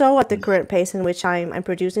 Or so at the current pace in which I'm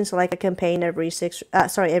producing, so like a campaign every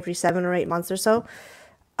 7 or 8 months or so.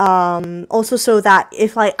 Also, so that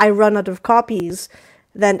if I run out of copies,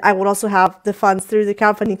 then I would also have the funds through the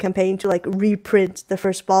crowdfunding campaign to like reprint the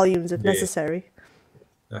first volumes if necessary.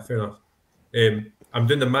 Yeah, fair enough. I'm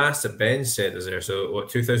doing the maths that Ben said is there. So what,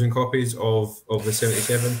 2,000 copies of the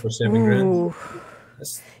 77 for $7,000?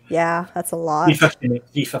 That's a lot.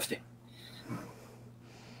 350.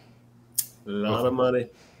 A lot of money.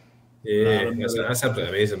 Yeah, that's absolutely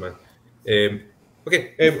amazing, man.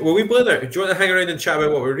 Okay, well, Blair, do you want to hang around and chat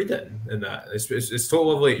about what we're reading? And that it's so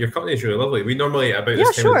lovely. Your company is really lovely. We normally about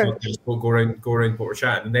this time of time go around what we're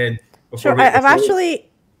chatting, and then I've actually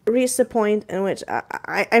reached the point in which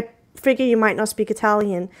I figure you might not speak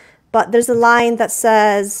Italian, but there's a line that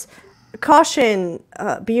says, "Caution,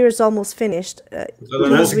 beer is almost finished."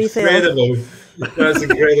 That's incredible. That's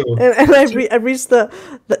incredible. And I reached the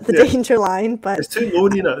danger line, but it's too low,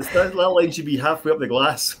 Nina. That line should be halfway up the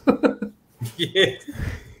glass.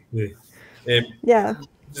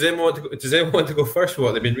 Does anyone want to go first for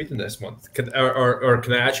what they've been reading this month? Or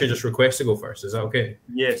can I actually just request to go first? Is that okay?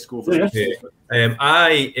 Yes, go first.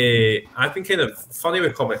 I've been kind of funny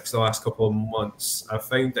with comics the last couple of months. I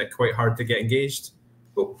found it quite hard to get engaged.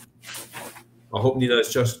 Oh, I hope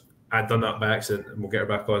Nina's just done that by accident, and we'll get her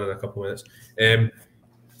back on in a couple of minutes.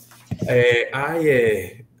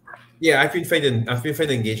 I've been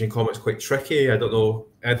finding engaging comics quite tricky. I don't know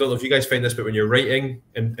if you guys find this, but when you're writing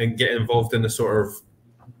and getting involved in the sort of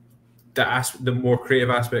the more creative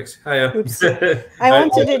aspects. Hiya. Oops. I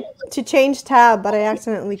wanted to change tab, but I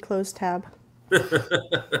accidentally closed tab.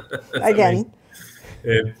 Again.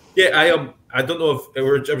 I don't know if I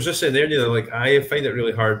was just saying there, Nina, like I find it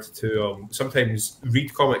really hard to sometimes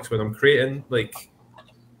read comics when I'm creating. Like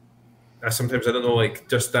sometimes I don't know, like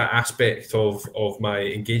just that aspect of my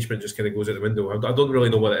engagement just kind of goes out the window. I don't really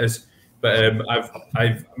know what it is, but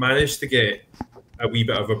I've managed to get a wee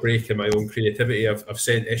bit of a break in my own creativity. I've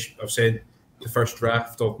sent the first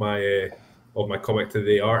draft of my comic to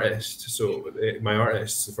the artist, so my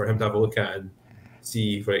artist, for him to have a look at and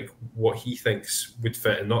see like what he thinks would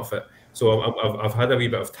fit and not fit. So I've had a wee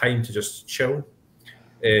bit of time to just chill,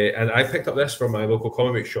 and I picked up this from my local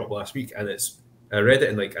comic book shop last week, and I read it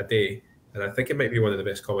in like a day, and I think it might be one of the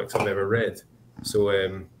best comics I've ever read. So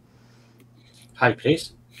high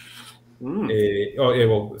praise.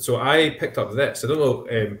 So I picked up this. I don't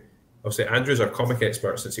know. Obviously, Andrew's our comic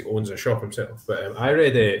expert since he owns a shop himself. But I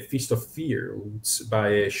read Feast of Fields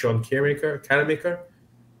by Sean Caremaker.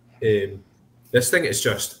 This thing is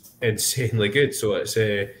just insanely good. So it's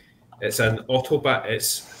an it's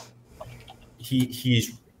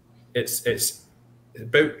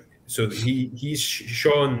about. So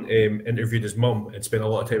Sean interviewed his mum and spent a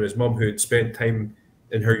lot of time with his mum, who had spent time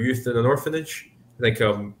in her youth in an orphanage. I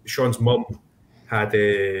think Sean's mum had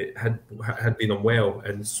been unwell,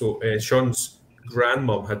 and so Sean's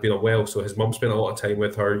grandmum had been unwell. So his mum spent a lot of time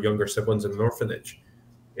with her younger siblings in an orphanage,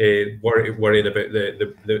 worrying about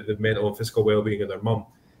the mental and physical well-being of their mum.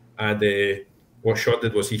 And what Sean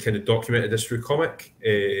did was he kind of documented this through comic.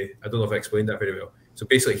 I don't know if I explained that very well. So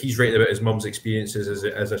basically, he's writing about his mum's experiences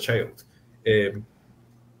as a child.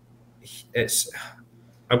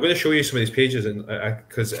 I'm going to show you some of these pages, and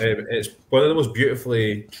because it's one of the most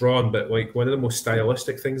beautifully drawn, but like one of the most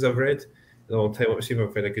stylistic things I've read in a long time. Let me see if I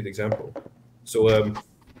can find a good example. So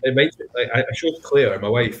it might, like, I showed Claire, my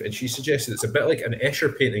wife, and she suggested it's a bit like an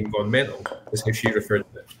Escher painting gone mental, is how she referred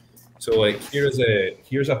to it. So like here's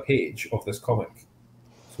a page of this comic.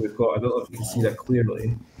 So we've got, I don't know if you can see that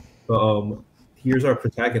clearly, but here's our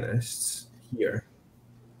protagonists here.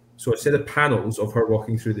 So instead of panels of her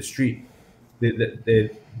walking through the street,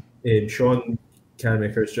 Sean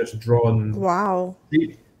Caremaker has just drawn. Wow.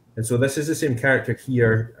 And so this is the same character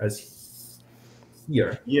here as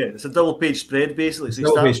here. Yeah, it's a double page spread basically. So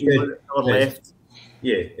double you start page from the left.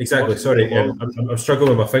 Yeah, exactly. Sorry, I'm struggling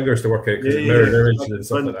with my fingers to work out because mirrored image and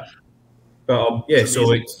stuff like that. But so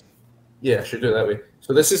like, I should do it that way.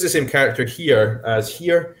 So this is the same character here as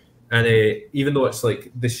here, and even though it's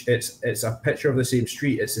like this, it's a picture of the same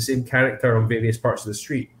street. It's the same character on various parts of the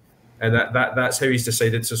street. And that's how he's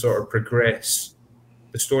decided to sort of progress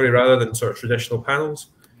the story rather than sort of traditional panels.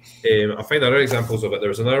 I'll find other examples of it. There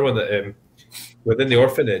was another one that within the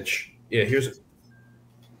orphanage. Yeah, there's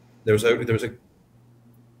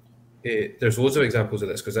loads of examples of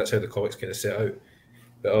this because that's how the comics kind of set out.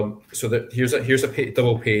 But so here's a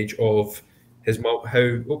double page of his mom.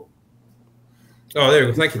 There you go.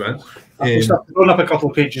 Thank you, man. I've thrown up a couple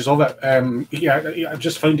of pages of it. I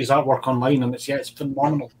just found his artwork online, and it's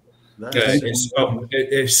phenomenal.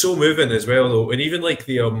 It's so moving as well, though, and even like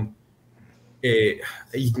the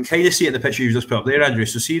you can kind of see it in the picture you just put up there, Andrew.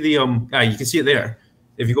 So see the you can see it there.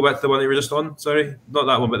 If you go back to the one that you were just on, sorry, not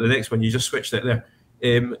that one, but the next one, you just switched it there.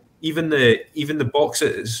 Even the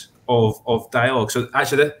boxes of dialogue. So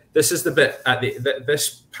actually, this is the bit at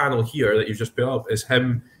this panel here that you've just put up is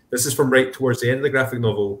him. This is from right towards the end of the graphic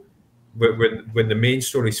novel, when the main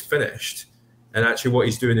story's finished. And actually what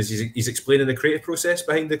he's doing is he's explaining the creative process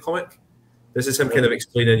behind the comic. This is him kind of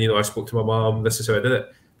explaining, I spoke to my mom, this is how I did it.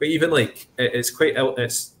 But even like, it's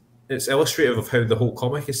illustrative of how the whole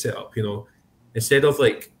comic is set up, Instead of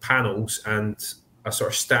like panels and a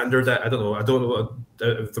sort of standard, I don't know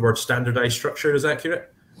if the word standardized structure is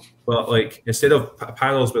accurate, but like instead of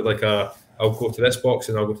panels with like I'll go to this box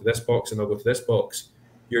and I'll go to this box and I'll go to this box,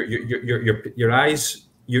 your eyes,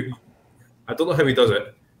 I don't know how he does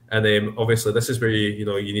it. And obviously, this is where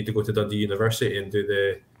you need to go to Dundee University and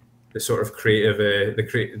do the sort of creative,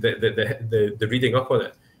 the reading up on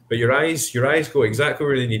it. But your eyes go exactly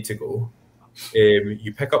where they need to go.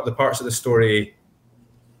 You pick up the parts of the story,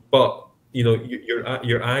 but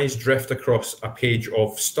your eyes drift across a page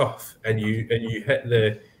of stuff, and you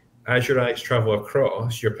hit as your eyes travel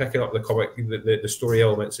across, you're picking up the comic, the story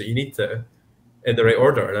elements that you need to in the right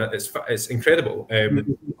order. And it's incredible.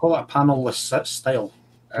 We call it a panelless style.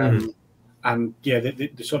 And the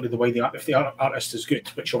sort of the way if the artist is good,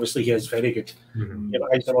 which obviously he is very good,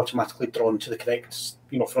 your eyes are automatically drawn to the correct,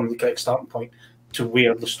 from the correct starting point to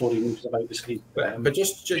where the story moves about the screen. But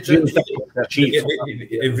just it's really difficult to achieve.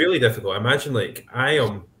 It's really difficult. Imagine like I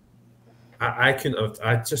couldn't have.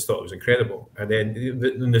 I just thought it was incredible. And then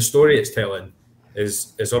the story it's telling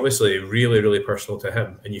is obviously really, really personal to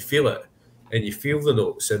him, and you feel it, and you feel the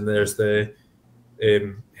notes. And there's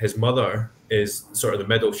his mother is sort of the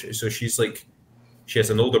middle. So she has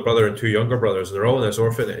an older brother and two younger brothers, and they're all in this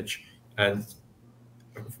orphanage. and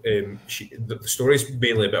the story's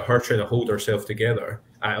mainly about her trying to hold herself together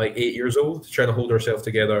at like 8 years old, trying to hold herself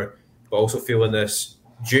together, but also feeling this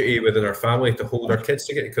duty within her family to hold her kids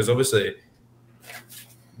together, because obviously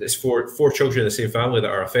there's four children in the same family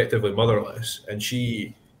that are effectively motherless, and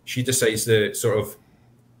she decides to sort of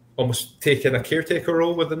almost take in a caretaker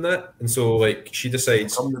role within that, and so like she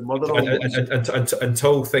decides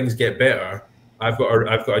until things get better, I've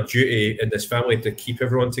got a duty in this family to keep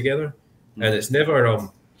everyone together, and it's never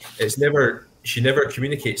she never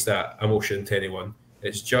communicates that emotion to anyone.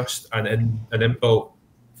 It's just an inbuilt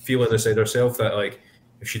feeling inside herself that like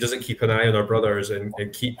if she doesn't keep an eye on her brothers and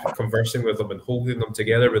keep conversing with them and holding them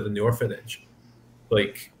together within the orphanage,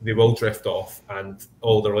 like they will drift off and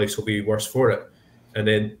all their lives will be worse for it. And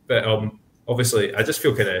then, but obviously, I just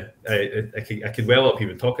feel kind of I could well up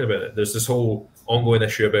even talking about it. There's this whole ongoing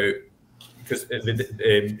issue about, because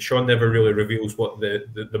Sean never really reveals what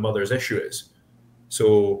the mother's issue is.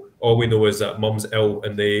 So all we know is that mum's ill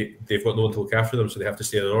and they've got no one to look after them, so they have to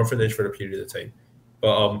stay in an orphanage for a period of time.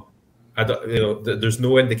 But I don't, there's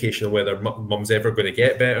no indication of whether mum's ever going to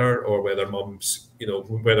get better or whether mum's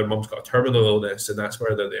got a terminal illness and that's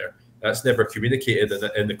why they're there. That's never communicated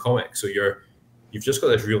in the comic. So you've just got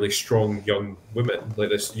this really strong young woman, like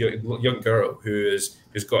this young girl who's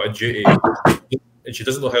got a duty, and she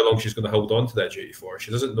doesn't know how long she's going to hold on to that duty for.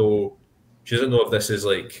 She doesn't know if this is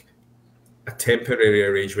like a temporary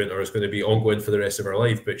arrangement or it's going to be ongoing for the rest of her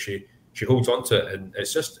life. But she holds on to it, and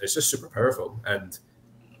it's just super powerful. And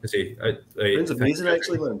I say, it's amazing,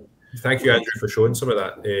 actually, man. Thank you, Andrew, for showing some of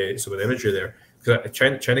that, some of the imagery there, because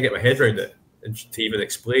I'm trying to get my head around it and to even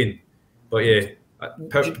explain. But yeah,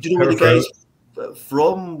 do you know where the guy's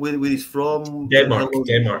from? Where he's from?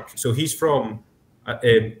 Denmark. So he's from.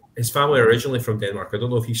 His family are originally from Denmark. I don't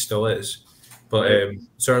know if he still is, but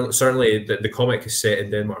certainly the comic is set in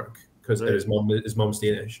Denmark because his mum's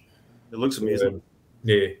Danish. It looks amazing.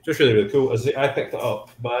 Yeah, just really, really cool. As I picked it up,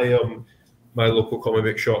 my local comic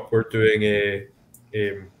book shop were doing a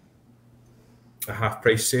half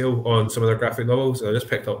price sale on some of their graphic novels, and I just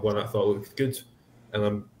picked up one I thought looked good,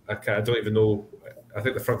 and I don't even know. I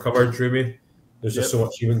think the front cover drew me. There's just so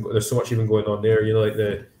much even going on there. You know, like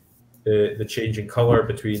the change in color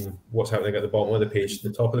between what's happening at the bottom of the page to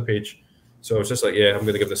the top of the page. So I was just like, yeah, I'm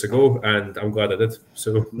going to give this a go, and I'm glad I did.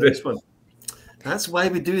 So next one. That's why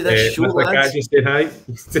we do this show, lads. Cat just said hi.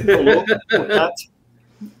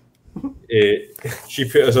 She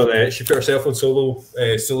put us on. She put herself on solo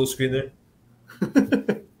screen there.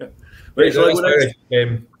 Right,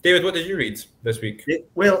 David, what did you read this week?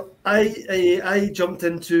 Well, I jumped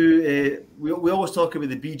into. We always talk about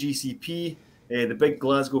the BGCP, the big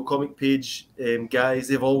Glasgow comic page guys.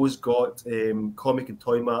 They've always got comic and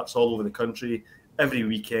toy marts all over the country every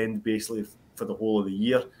weekend, basically for the whole of the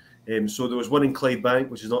year. So there was one in Clydebank,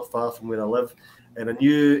 which is not far from where I live, and I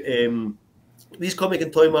knew these comic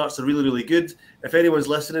and toy marts are really, really good. If anyone's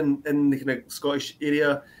listening in the kind of Scottish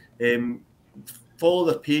area, follow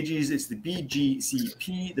their pages. It's the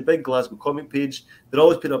BGCP, the big Glasgow comic page. They're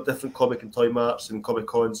always putting up different comic and toy marts and comic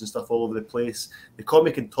cons and stuff all over the place. The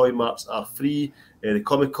comic and toy marts are free. The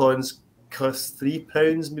comic cons cost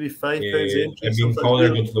 £3, maybe £5 entry. I mean, Connor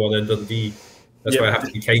going to the one in Dundee. That's why I have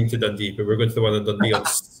to be kind to Dundee, but we're going to the one in Dundee on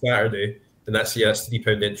Saturday, and that's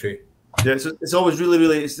 £3 entry. Yeah, so it's always really,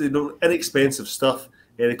 really inexpensive stuff.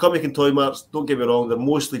 The comic and toy marts, don't get me wrong, they're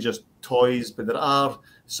mostly just toys, but there are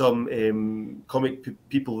some comic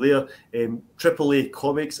people there. AAA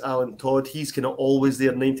Comics, Alan Todd, he's kind of always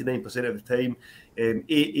there 99% of the time.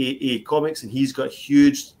 AAA Comics, and he's got a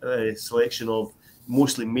huge selection of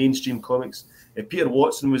mostly mainstream comics. Peter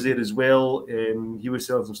Watson was there as well. He was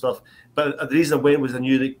selling some stuff. But the reason I went was I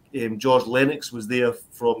knew that George Lennox was there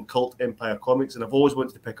from Cult Empire Comics, and I've always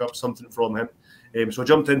wanted to pick up something from him. So I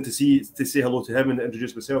jumped in to say hello to him and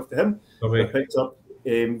introduce myself to him. I picked up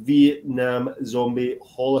Vietnam Zombie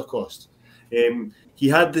Holocaust. He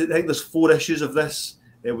had, I think there's 4 issues of this.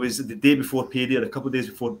 It was the day before payday, or a couple of days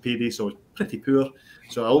before payday, so it was pretty poor.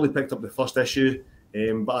 So I only picked up the first issue,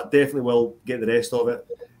 but I definitely will get the rest of it.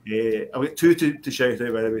 I've got 2 to shout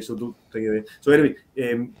out, by the way, so don't think of it. So anyway,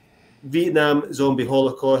 Vietnam Zombie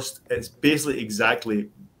Holocaust, it's basically exactly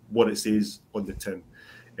what it says on the tin.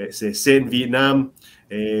 It's set in Vietnam.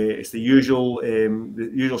 It's the usual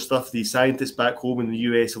stuff. The scientists back home in the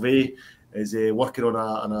US of A is working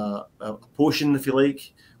on a potion, if you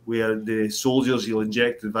like, where the soldiers, you'll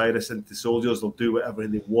inject the virus into the soldiers, they'll do whatever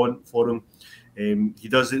they want for them. He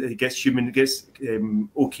does it. He gets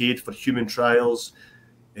okayed for human trials.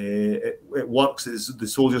 it works. Is the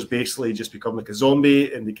soldiers basically just become like a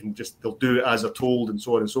zombie, and they'll do it as they're told, and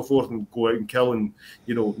so on and so forth, and go out and kill, and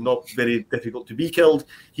not very difficult to be killed.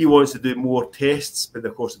 He wants to do more tests, but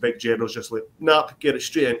of course the big general's just like, nah, get it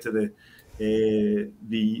straight into the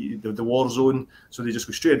war zone. So they just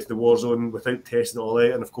go straight into the war zone without testing it all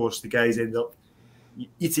out, and of course the guys end up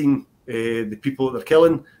eating the people that they're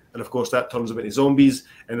killing, and of course that turns them into zombies.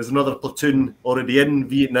 And there's another platoon already in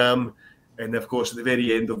Vietnam, and of course at the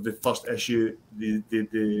very end of the first issue, the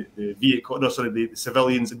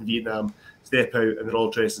civilians in Vietnam step out, and they're all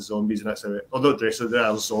dressed as zombies, and that's how it, or not dressed, they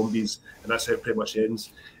are zombies, and that's how it pretty much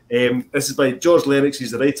ends. This is by George Lennox.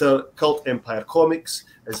 He's the writer. Cult Empire Comics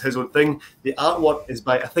is his own thing. The artwork is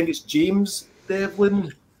by, I think it's James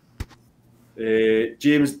Devlin.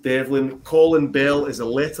 Colin Bell is a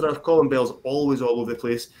letterer. Colin Bell's always all over the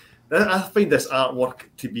place. I find this artwork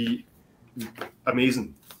to be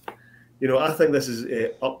amazing. I think this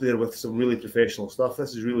is up there with some really professional stuff.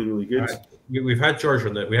 This is really, really good. We've had George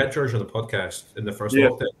on the podcast in the first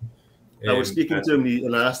lockdown. I was speaking to him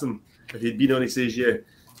and I asked him if he'd been on. He says, yeah,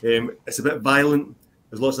 it's a bit violent.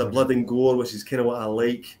 There's lots of blood and gore, which is kind of what I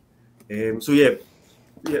like.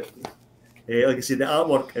 Like I said, the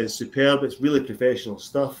artwork is superb. It's really professional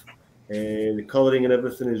stuff. The colouring and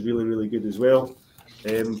everything is really, really good as well.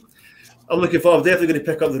 I'm definitely going to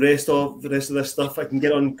pick up the rest of this stuff. I can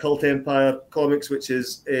get on Cult Empire Comics, which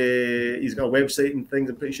is he's got a website and things.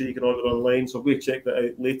 I'm pretty sure you can order online, so I'm going to check that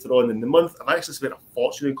out later on in the month. I've actually spent a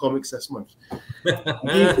fortune in comics this month.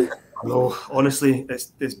 No, honestly,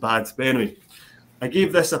 it's bad. But anyway, I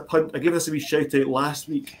gave this a wee shout out last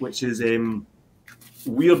week, which is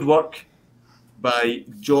Weird Work by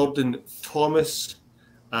Jordan Thomas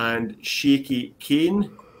and Shaky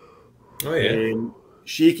Kane. Oh yeah.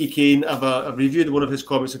 Shaky Kane, I've reviewed one of his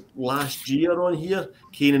comics last year on here.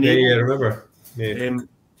 Kane and Abel. Yeah, I remember. Yeah.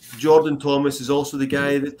 Jordan Thomas is also the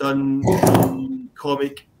guy that done the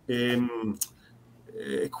comic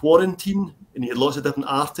Quarantine, and he had lots of different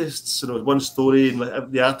artists. So there was one story, and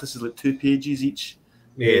the artist is like 2 pages each.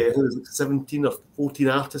 Yeah. I think it was like 17 or 14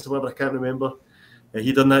 artists or whatever, I can't remember.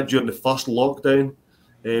 He done that during the first lockdown.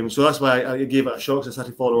 So that's why I gave it a shot, because I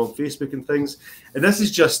started following on Facebook and things. And this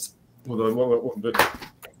is just, hold on, one bit.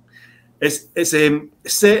 It's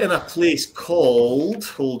set in a place called,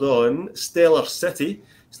 hold on, Stellar City.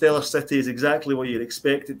 Stellar City is exactly what you'd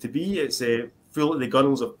expect it to be. It's full of the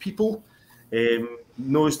gunnels of people,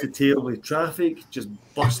 nose to tail with traffic, just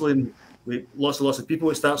bustling with lots of people.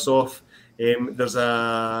 It starts off, there's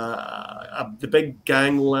the big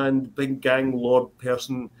gang lord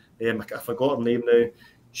person, I forgot her name now.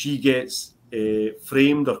 She gets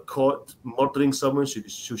framed or caught murdering someone,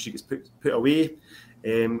 so she gets put away.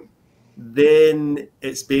 Then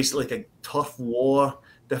it's basically like a tough war,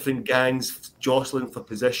 different gangs jostling for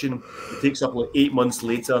position. It takes up like 8 months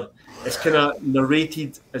later. It's kind of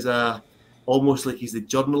narrated as almost like he's the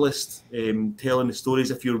journalist telling the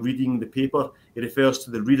stories. If you're reading the paper, it refers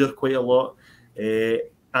to the reader quite a lot.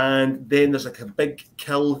 And then there's like a big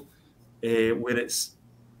kill where it's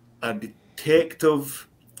a detective,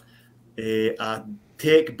 a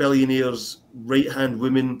tech billionaire's right-hand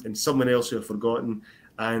woman, and someone else who I've forgotten.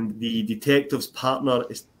 And the detective's partner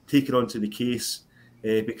is taken onto the case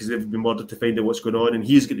because they've been murdered, to find out what's going on. And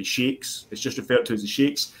he's got the shakes. It's just referred to as the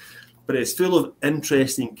shakes. But it's full of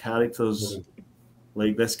interesting characters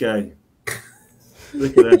like this guy.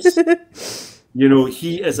 Look at this.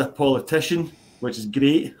 He is a politician, which is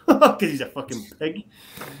great because he's a fucking pig.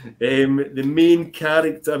 The main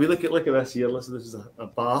character, look at this here. Listen, this is a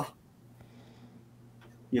bar.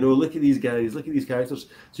 Look at these guys. Look at these characters.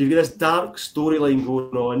 So you've got this dark storyline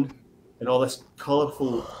going on, and all this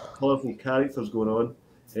colourful characters going on.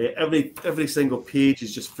 Every single page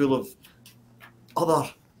is just full of other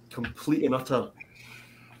complete and utter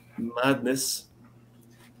madness.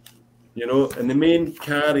 And the main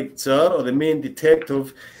character, or the main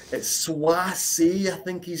detective, it's Swasse, I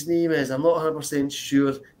think his name is. I'm not 100%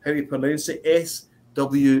 sure how you pronounce it. Swace.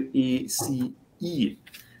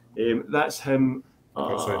 That's him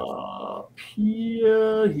up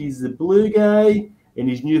here. He's the blue guy, and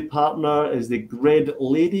his new partner is the red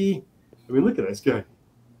lady. Look at this guy.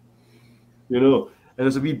 And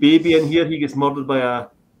there's a wee baby in here. He gets murdered by a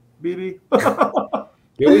baby.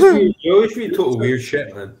 You always read total weird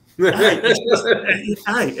shit, man.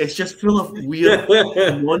 It's just full of weird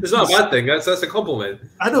nonsense. It's not a bad thing. That's a compliment.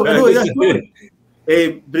 I know. Yeah,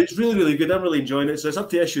 but it's really, really good. I'm really enjoying it. So it's up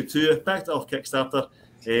to issue 2. I picked it off Kickstarter.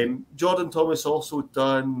 Jordan Thomas also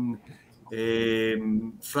done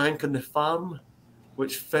Frank on the Farm,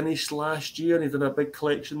 which finished last year, and he's done a big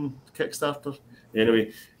collection Kickstarter.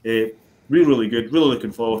 Anyway, really good. Really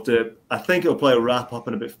looking forward to it. I think it'll probably wrap up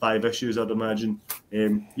in about 5 issues, I'd imagine.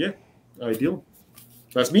 Yeah, ideal.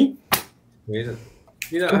 That's me. Amazing.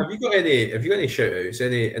 Have you got any shout outs,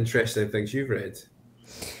 any interesting things you've read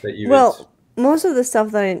that you most of the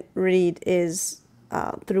stuff that I read is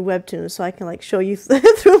through Webtoons, so I can like show you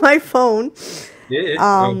through my phone. Okay,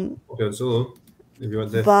 solo if you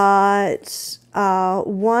want to. But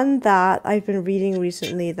one that I've been reading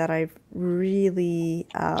recently that I've really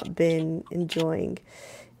been enjoying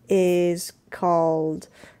is called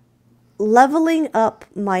Leveling Up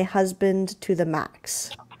My Husband to the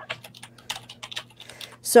Max.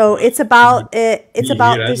 So it's about this.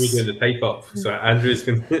 Andrew's doing the type up, so Andrew's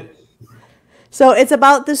going. So it's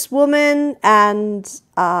about this woman, and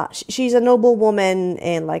she's a noble woman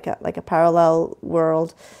in like a parallel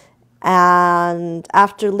world. And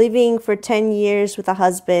after living for 10 years with a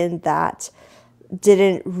husband that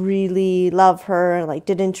didn't really love her, like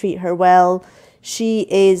didn't treat her well, she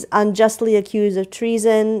is unjustly accused of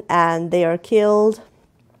treason, and they are killed.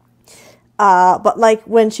 But like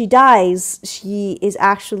when she dies, she is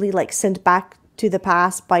actually like sent back to the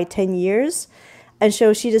past by 10 years. And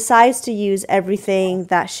so she decides to use everything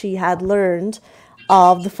that she had learned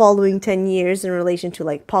of the following 10 years in relation to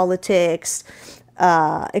like politics,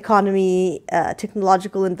 economy,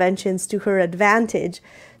 technological inventions to her advantage,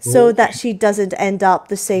 so that she doesn't end up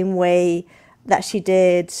the same way that she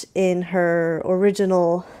did in her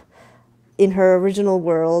original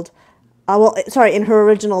world. In her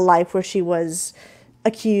original life, where she was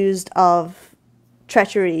accused of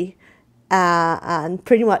treachery and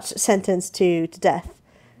pretty much sentenced to death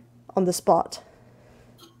on the spot.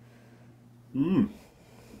 So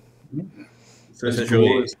this is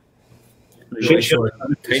really short.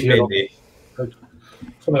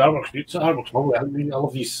 Some of the artwork's good. The artwork's lovely. I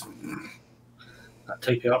love these that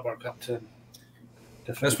type of artwork.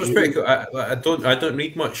 That's what's pretty cool. I don't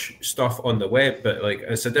read much stuff on the web, but like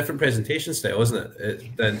it's a different presentation style, isn't it?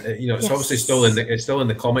 It's obviously still in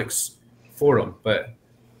the comics forum, but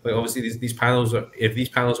like obviously these panels if these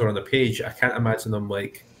panels are on the page, I can't imagine them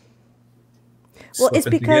like. Well, it's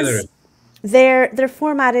because they're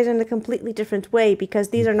formatted in a completely different way, because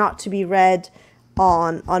these are not to be read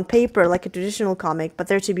on paper like a traditional comic, but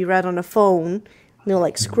they're to be read on a phone,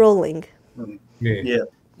 like scrolling. Yeah.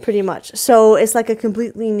 Pretty much. So it's like a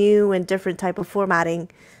completely new and different type of formatting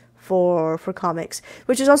for comics,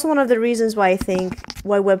 which is also one of the reasons why I think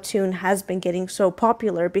why Webtoon has been getting so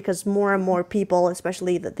popular, because more and more people,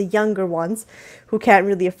 especially the younger ones who can't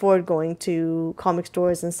really afford going to comic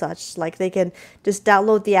stores and such, like they can just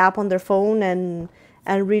download the app on their phone and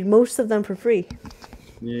read most of them for free.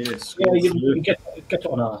 Yes. Yeah, you get it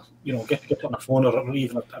on a get it on a phone, or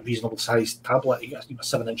even a reasonable sized tablet. You get a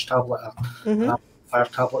 7-inch tablet. Fire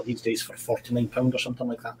tablet these days for £49 or something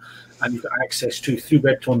like that, and you've got access to, through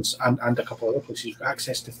Webtoons and a couple of other places, you've got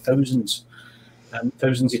access to thousands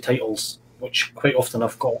of titles, which quite often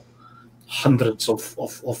have got hundreds of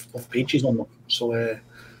pages on them. So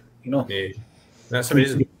that's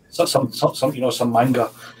amazing. Some manga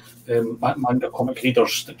comic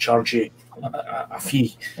readers that charge you a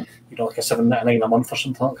fee, like a $7.99 a month or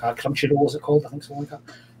something like that. Crunchyroll, is it called? I think something like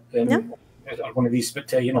that. Or one of these,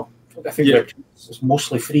 but I think it's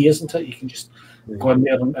mostly free, isn't it? You can just go in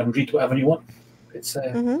there and read whatever you want. It's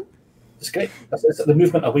great. It's the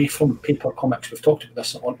movement away from paper comics. We've talked about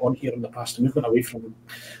this on here in the past. The movement away from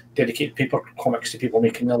dedicated paper comics to people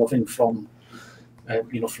making a living from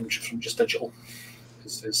just digital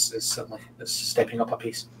is certainly stepping up a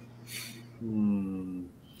pace.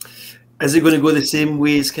 Is it going to go the same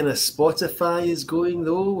way as kind of Spotify is going,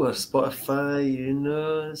 though? Or Spotify,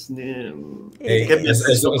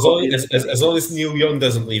 as long as Neil Young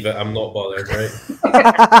doesn't leave it, I'm not bothered, right?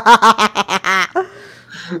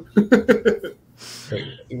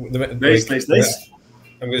 Nice.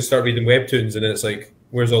 I'm going to start reading Webtoons, and then it's like,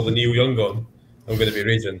 where's all the Neil Young gone? I'm going to be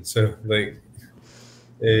raging. So,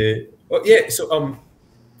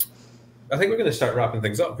 I think we're going to start wrapping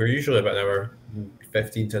things up. We're usually about an hour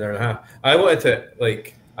 15 to an hour and a half. I wanted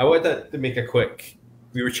to make a quick.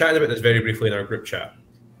 We were chatting about this very briefly in our group chat,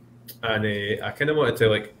 and I kind of wanted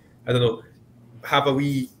to have a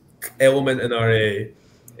wee element in our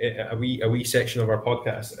a wee section of our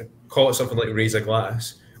podcast. Call it something like Raise a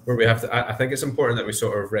Glass, where we have to. I think it's important that we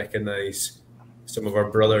sort of recognise some of our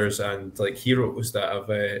brothers and like heroes that have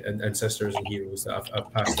and sisters and heroes that have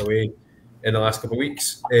passed away in the last couple of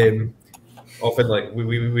weeks. Often, like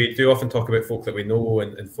we do often talk about folk that we know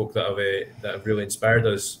and folk that have really inspired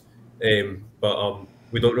us, but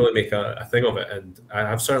we don't really make a thing of it. And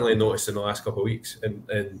I've certainly noticed in the last couple of weeks,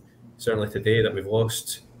 and certainly today, that we've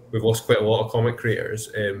lost quite a lot of comic creators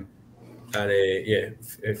And yeah,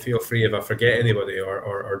 feel free if I forget anybody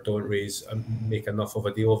or don't make enough of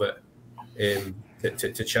a deal of it,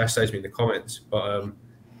 to chastise me in the comments. But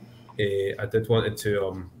I did want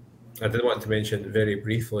to mention very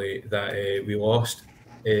briefly that we lost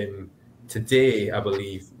today. I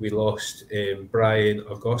believe we lost Brian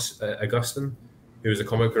Augustin, who was a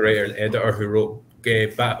comic writer and editor who wrote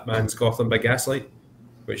Batman's Gotham by Gaslight,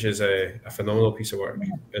 which is a phenomenal piece of work.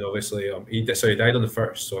 And obviously, he died on the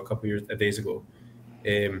 1st, so a couple of days ago.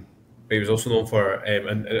 But he was also known for,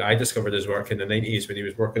 and I discovered his work in the 90s when he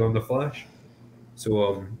was working on The Flash.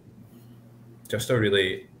 So just a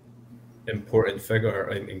really important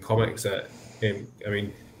figure in comics that, I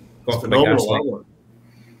mean, Gotham by Gaslight. Artwork.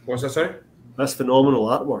 What's that, sorry? That's phenomenal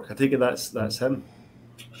artwork. I take it that's him.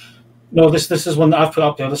 No, this is one that I've put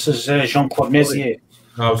up there. This is Jean-Claude Messier.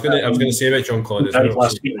 I was gonna say about Jean-Claude as well.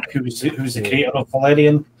 Last week, who was the creator of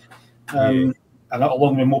Valerian, and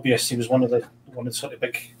along with Mobius, he was one of the sort of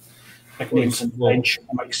big names in French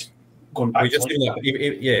comics going back. I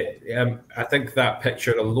think that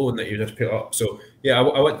picture alone that you just put up. So yeah,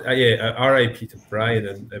 R.I.P. to Brian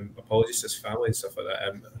and apologies to his family and stuff like that. I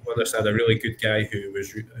understand a really good guy who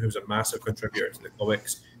was a massive contributor to the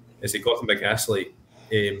comics. As he Gotham by Gaslight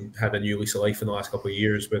had a new lease of life in the last couple of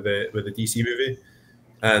years with the DC movie.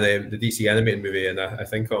 And the DC animated movie, and I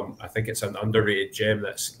think it's an underrated gem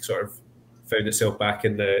that's sort of found itself back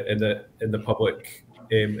in the public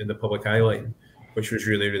eye line, which was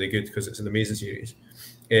really, really good because it's an amazing series.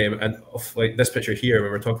 And like this picture here,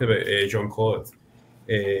 when we're talking about Jean-Claude,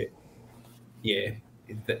 you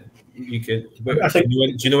could.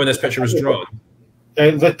 Do you know when this picture was drawn?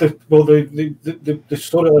 The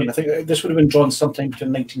storyline. I think this would have been drawn sometime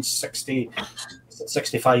between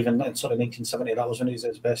 1965 and sort of 1970. That was when he was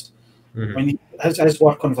at his best. Mm-hmm. I mean, his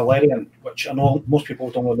work on Valerian, which I know most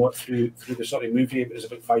people don't know it through the sort of movie. It was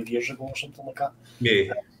about 5 years ago or something like that.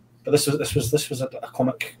 Yeah. But this was a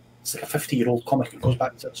comic. It's like a 50-year-old comic. It goes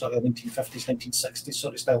back to sort of the 1950s, 1960s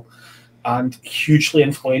sort of style, and hugely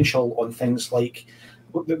influential on things like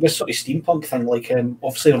this sort of steampunk thing. Like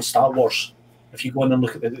obviously on Star Wars, if you go in and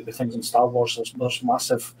look at the things in Star Wars, there's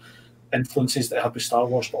massive influences that have with Star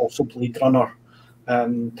Wars, but also Blade Runner,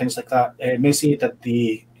 things like that. Messier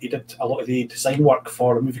did a lot of the design work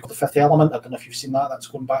for a movie called The Fifth Element. I don't know if you've seen that. That's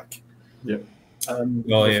going back. Yeah.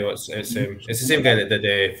 It's the same guy that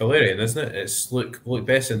did Valerian, isn't it? It's Luc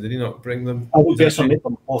Besson. Did he not bring them? Luc Besson made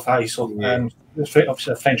them both. So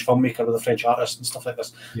obviously a French filmmaker with a French artist and stuff like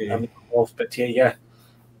this. But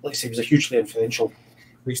like I say, he was a hugely influential.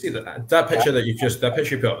 We see that picture that you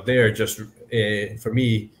put up there. Just for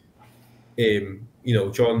me, George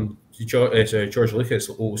Lucas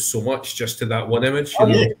owes so much just to that one image.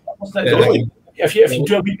 If you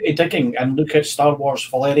do a wee bit of digging and look at Star Wars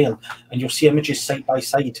Valerian, and you'll see images side by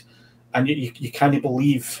side, and you can't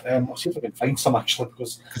believe. I'll see if I can find some actually,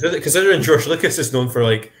 because considering George Lucas is known for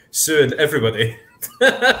like suing everybody.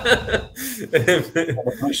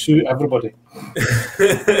 Sue everybody.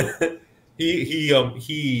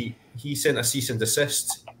 He sent a cease and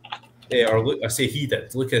desist. I say he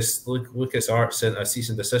did. Lucas Arts sent a cease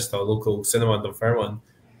and desist to a local cinema in Dunfermline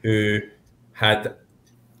who had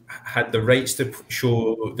the rights to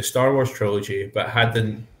show the Star Wars trilogy, but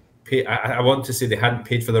hadn't paid. I want to say they hadn't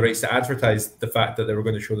paid for the rights to advertise the fact that they were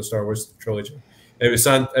going to show the Star Wars trilogy. It was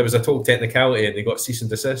a total technicality, and they got cease and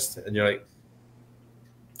desist, and you're like,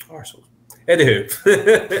 arseholes. Anywho.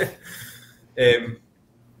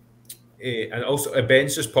 And also,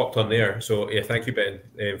 Ben's just popped on there, so yeah, thank you, Ben,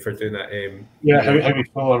 for doing that.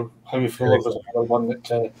 Howie Fuller was another one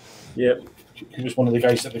that. He was one of the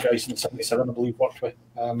guys in the 77, I believe, worked with.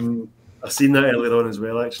 I've seen that earlier on as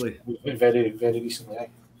well, actually. Very, very recently.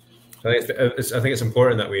 I think it's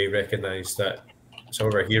important that we recognise that some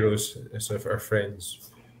of our heroes, some of our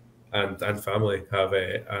friends, and family have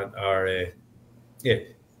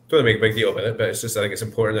don't want to make a big deal about it, but it's just I think it's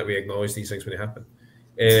important that we acknowledge these things when they happen.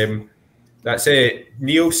 That's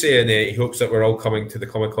Neil saying he hopes that we're all coming to the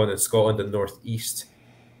Comic-Con in Scotland and North East.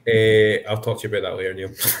 I'll talk to you about that later, Neil.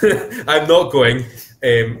 I'm not going,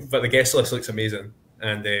 but the guest list looks amazing,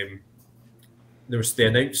 and they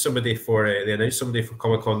announced somebody for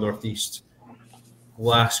Comic-Con Northeast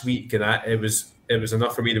last week, and it was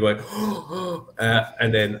enough for me to be like,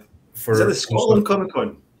 and then for is that the Scotland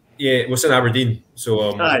Comic-Con? Yeah, it was in Aberdeen.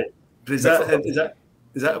 So aye, but is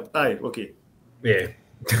that aye? Okay. Yeah.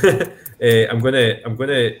 I'm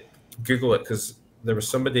gonna Google it because there was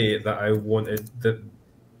somebody that I wanted that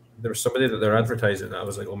they're advertising that I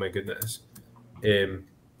was like, oh my goodness.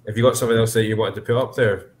 Have you got something else that you wanted to put up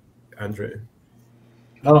there, Andrew?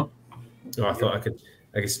 No. Oh, I thought I could.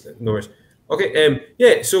 I guess no worries. Okay.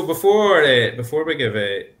 Yeah. So before we give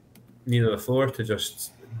Nina the floor to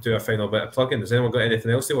just do a final bit of plugging, has anyone got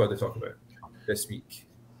anything else they want to talk about this week?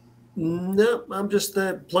 No, I'm just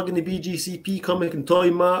plugging the BGCP comic and toy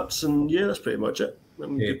maps, and yeah, that's pretty much it.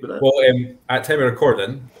 I'm good with that. Well, at time of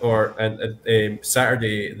recording, or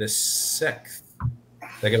Saturday the 6th, did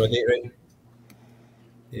I get my date right?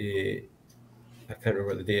 I can't remember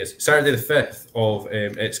what the day is. Saturday the 5th of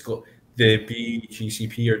it's got the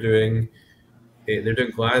BGCP are doing. They're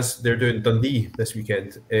doing They're doing Dundee this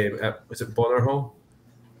weekend. Was it Bonner Hall?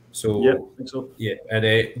 So yeah, I think so. Yeah, and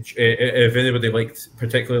if anybody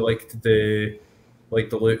particularly liked the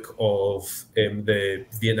look of the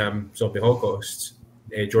Vietnam Zombie Holocaust,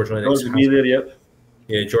 George Lennox will be there. Yep.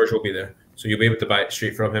 Yeah, George will be there, so you'll be able to buy it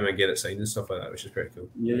straight from him and get it signed and stuff like that, which is pretty cool.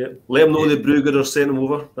 Yeah, let him know the Brewgooders sent him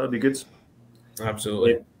over. That'd be good.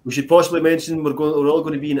 Absolutely. We should possibly mention we're all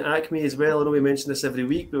going to be in Acme as well. I know we mention this every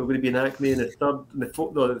week, but we're going to be in Acme in the 5th and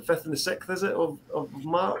the 6th, is it, of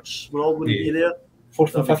March? We're all going to be there.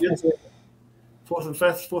 4th and 5th. 4th and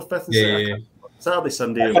 5th, 4th, 5th and 6th. Yeah. Saturday,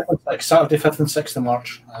 Sunday. Saturday, 5th and 6th of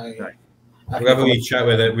March. We'll have a wee chat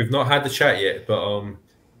with it. We've not had the chat yet, but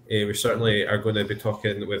we certainly are going to be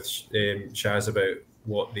talking with Shaz about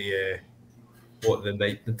what the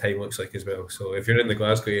time looks like as well. So if you're in the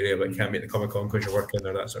Glasgow area but can't make the Comic Con because you're working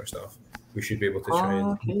or that sort of stuff, we should be able to try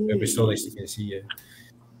and it'll be so nice to kind of see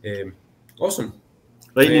you. Awesome.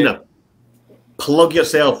 Right, Nina, plug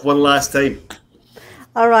yourself one last time.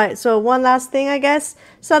 All right, so one last thing, I guess.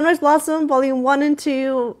 Sunrise Blossom Volume 1 and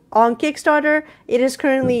 2 on Kickstarter. It is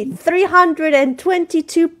currently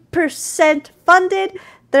 322% funded.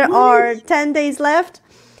 There are 10 days left.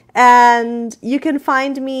 And you can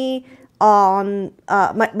find me on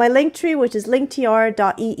my link tree, which is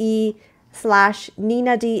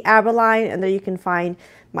linktr.ee/Nina D. Aberlein. And there you can find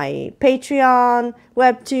my Patreon,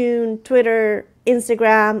 Webtoon, Twitter,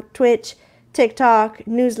 Instagram, Twitch, TikTok,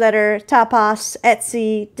 newsletter, tapas,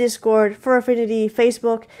 Etsy, Discord, For Affinity,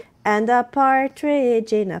 Facebook, and a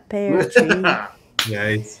partridge in a pear tree.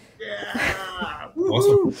 Nice. Yeah.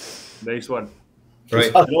 Awesome. Nice one.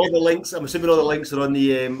 Right. And all the links, I'm assuming all the links are on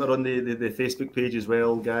the Facebook page as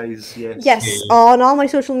well, guys. Yes. Yes. On all my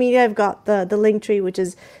social media, I've got the link tree, which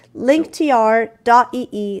is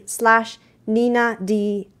linktr.ee/Nina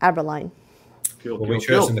D. Aberlein. Cool, We'll make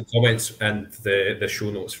sure it's in the comments and the show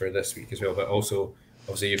notes for this week as well. But also,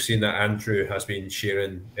 obviously, you've seen that Andrew has been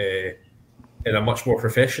sharing in a much more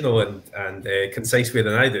professional and concise way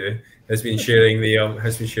than I do. Has been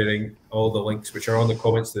sharing all the links which are on the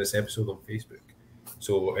comments to this episode on Facebook.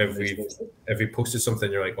 So if we posted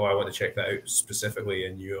something, you're like, oh, I want to check that out specifically,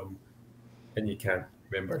 and you can't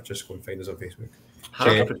remember, just go and find us on Facebook.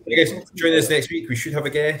 I guess join us next week. We should have a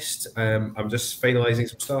guest. I'm just finalising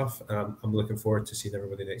some stuff. I'm looking forward to seeing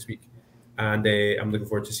everybody next week, and I'm looking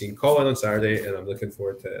forward to seeing Colin on Saturday, and I'm looking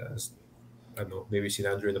forward to I don't know, maybe seeing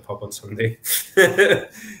Andrew in the pub on Sunday.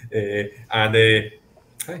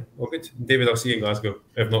 Hi, all good. David, I'll see you in Glasgow,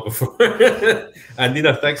 if not before. And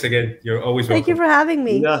Nina, thanks again. You're always welcome. Thank you for having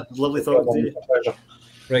me. Yeah, lovely talking to you.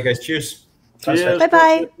 Right, guys, cheers. Cheers.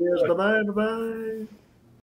 Bye-bye. Cheers. Bye-bye. Bye-bye.